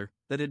each other,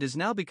 that it is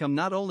now become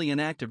not only an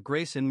act of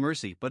grace and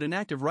mercy but an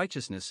act of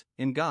righteousness,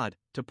 in God,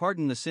 to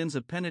pardon the sins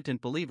of penitent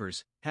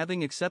believers,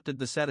 having accepted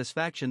the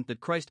satisfaction that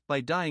Christ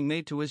by dying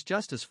made to his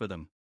justice for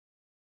them.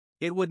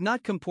 It would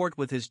not comport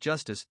with his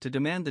justice to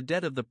demand the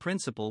debt of the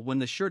principal when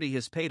the surety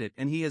has paid it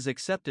and he has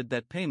accepted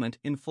that payment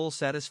in full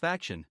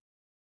satisfaction.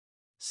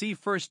 See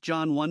 1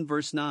 John 1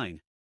 verse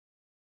 9.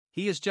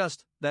 He is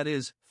just, that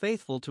is,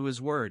 faithful to his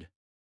word.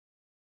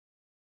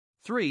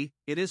 3.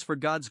 It is for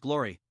God's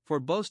glory, for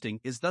boasting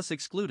is thus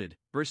excluded,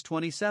 verse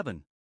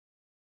 27.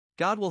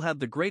 God will have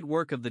the great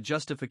work of the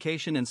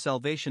justification and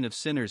salvation of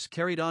sinners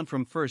carried on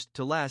from first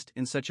to last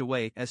in such a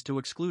way as to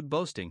exclude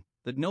boasting,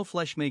 that no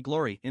flesh may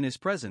glory in his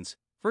presence,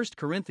 1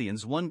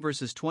 Corinthians 1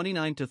 verses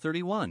 29 to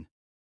 31.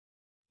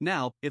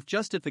 Now, if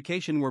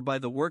justification were by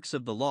the works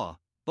of the law,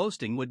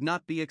 boasting would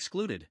not be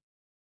excluded.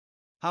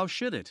 How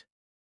should it?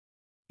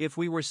 If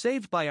we were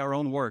saved by our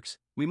own works,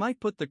 we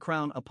might put the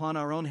crown upon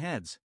our own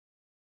heads.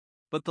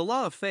 But the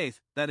law of faith,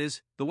 that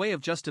is, the way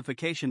of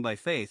justification by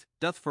faith,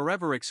 doth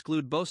forever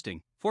exclude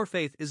boasting, for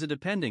faith is a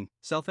depending,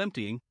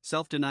 self-emptying,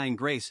 self-denying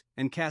grace,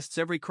 and casts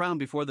every crown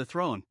before the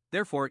throne,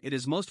 therefore it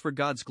is most for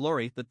God's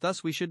glory that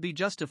thus we should be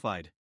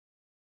justified.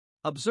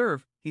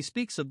 Observe, he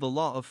speaks of the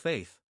law of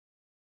faith.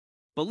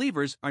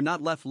 Believers are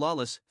not left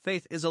lawless,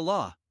 faith is a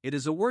law, it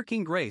is a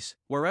working grace,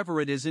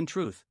 wherever it is in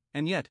truth,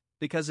 and yet,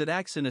 because it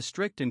acts in a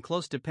strict and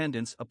close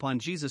dependence upon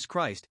Jesus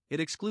Christ, it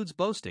excludes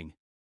boasting.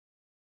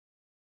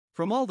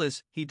 From all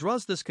this, he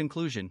draws this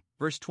conclusion,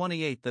 verse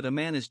 28, that a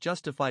man is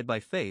justified by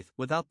faith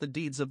without the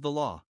deeds of the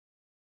law.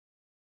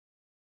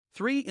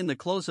 3. In the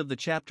close of the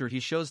chapter he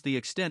shows the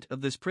extent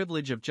of this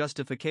privilege of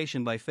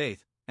justification by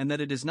faith, and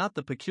that it is not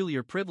the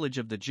peculiar privilege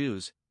of the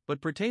Jews,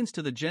 but pertains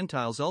to the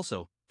Gentiles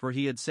also, for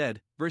he had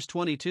said, verse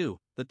 22,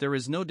 that there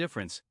is no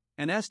difference,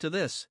 and as to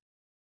this,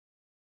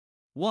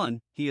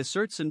 1. He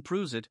asserts and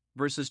proves it,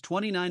 verses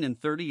 29 and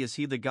 30. Is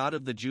he the God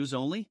of the Jews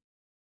only?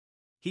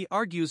 He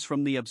argues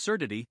from the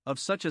absurdity of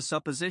such a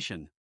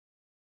supposition.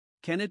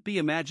 Can it be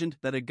imagined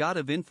that a God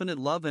of infinite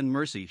love and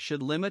mercy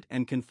should limit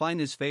and confine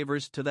his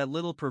favors to that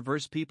little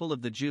perverse people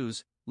of the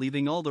Jews,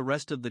 leaving all the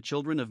rest of the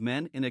children of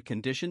men in a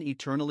condition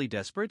eternally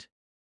desperate?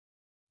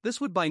 This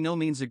would by no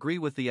means agree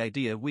with the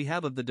idea we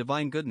have of the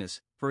divine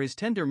goodness, for his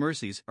tender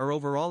mercies are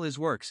over all his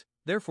works,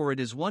 therefore it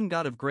is one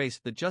God of grace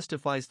that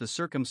justifies the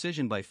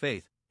circumcision by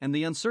faith, and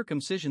the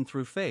uncircumcision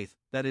through faith,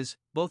 that is,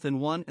 both in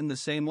one and the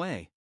same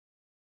way.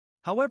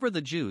 However,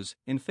 the Jews,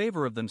 in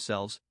favor of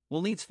themselves,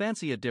 will needs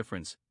fancy a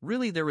difference.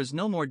 Really there is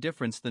no more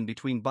difference than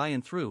between by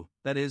and through,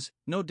 that is,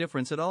 no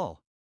difference at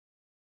all.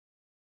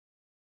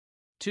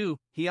 2.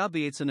 He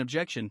obviates an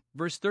objection,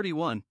 verse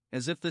 31,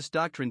 as if this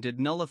doctrine did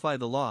nullify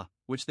the law,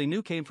 which they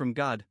knew came from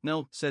God.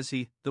 No, says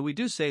he, though we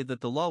do say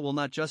that the law will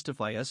not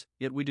justify us,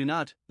 yet we do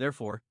not,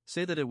 therefore,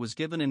 say that it was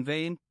given in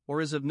vain, or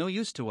is of no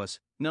use to us.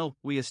 No,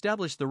 we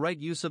establish the right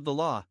use of the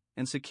law,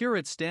 and secure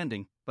its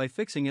standing, by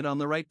fixing it on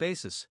the right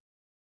basis.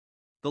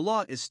 The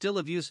law is still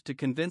of use to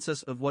convince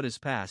us of what is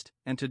past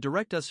and to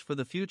direct us for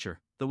the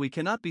future, though we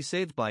cannot be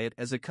saved by it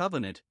as a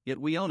covenant,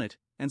 yet we own it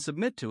and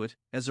submit to it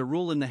as a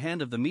rule in the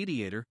hand of the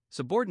mediator,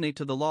 subordinate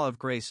to the law of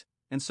grace,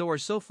 and so are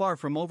so far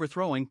from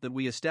overthrowing that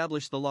we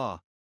establish the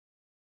law.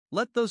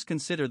 Let those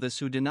consider this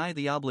who deny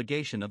the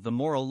obligation of the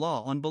moral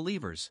law on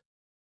believers.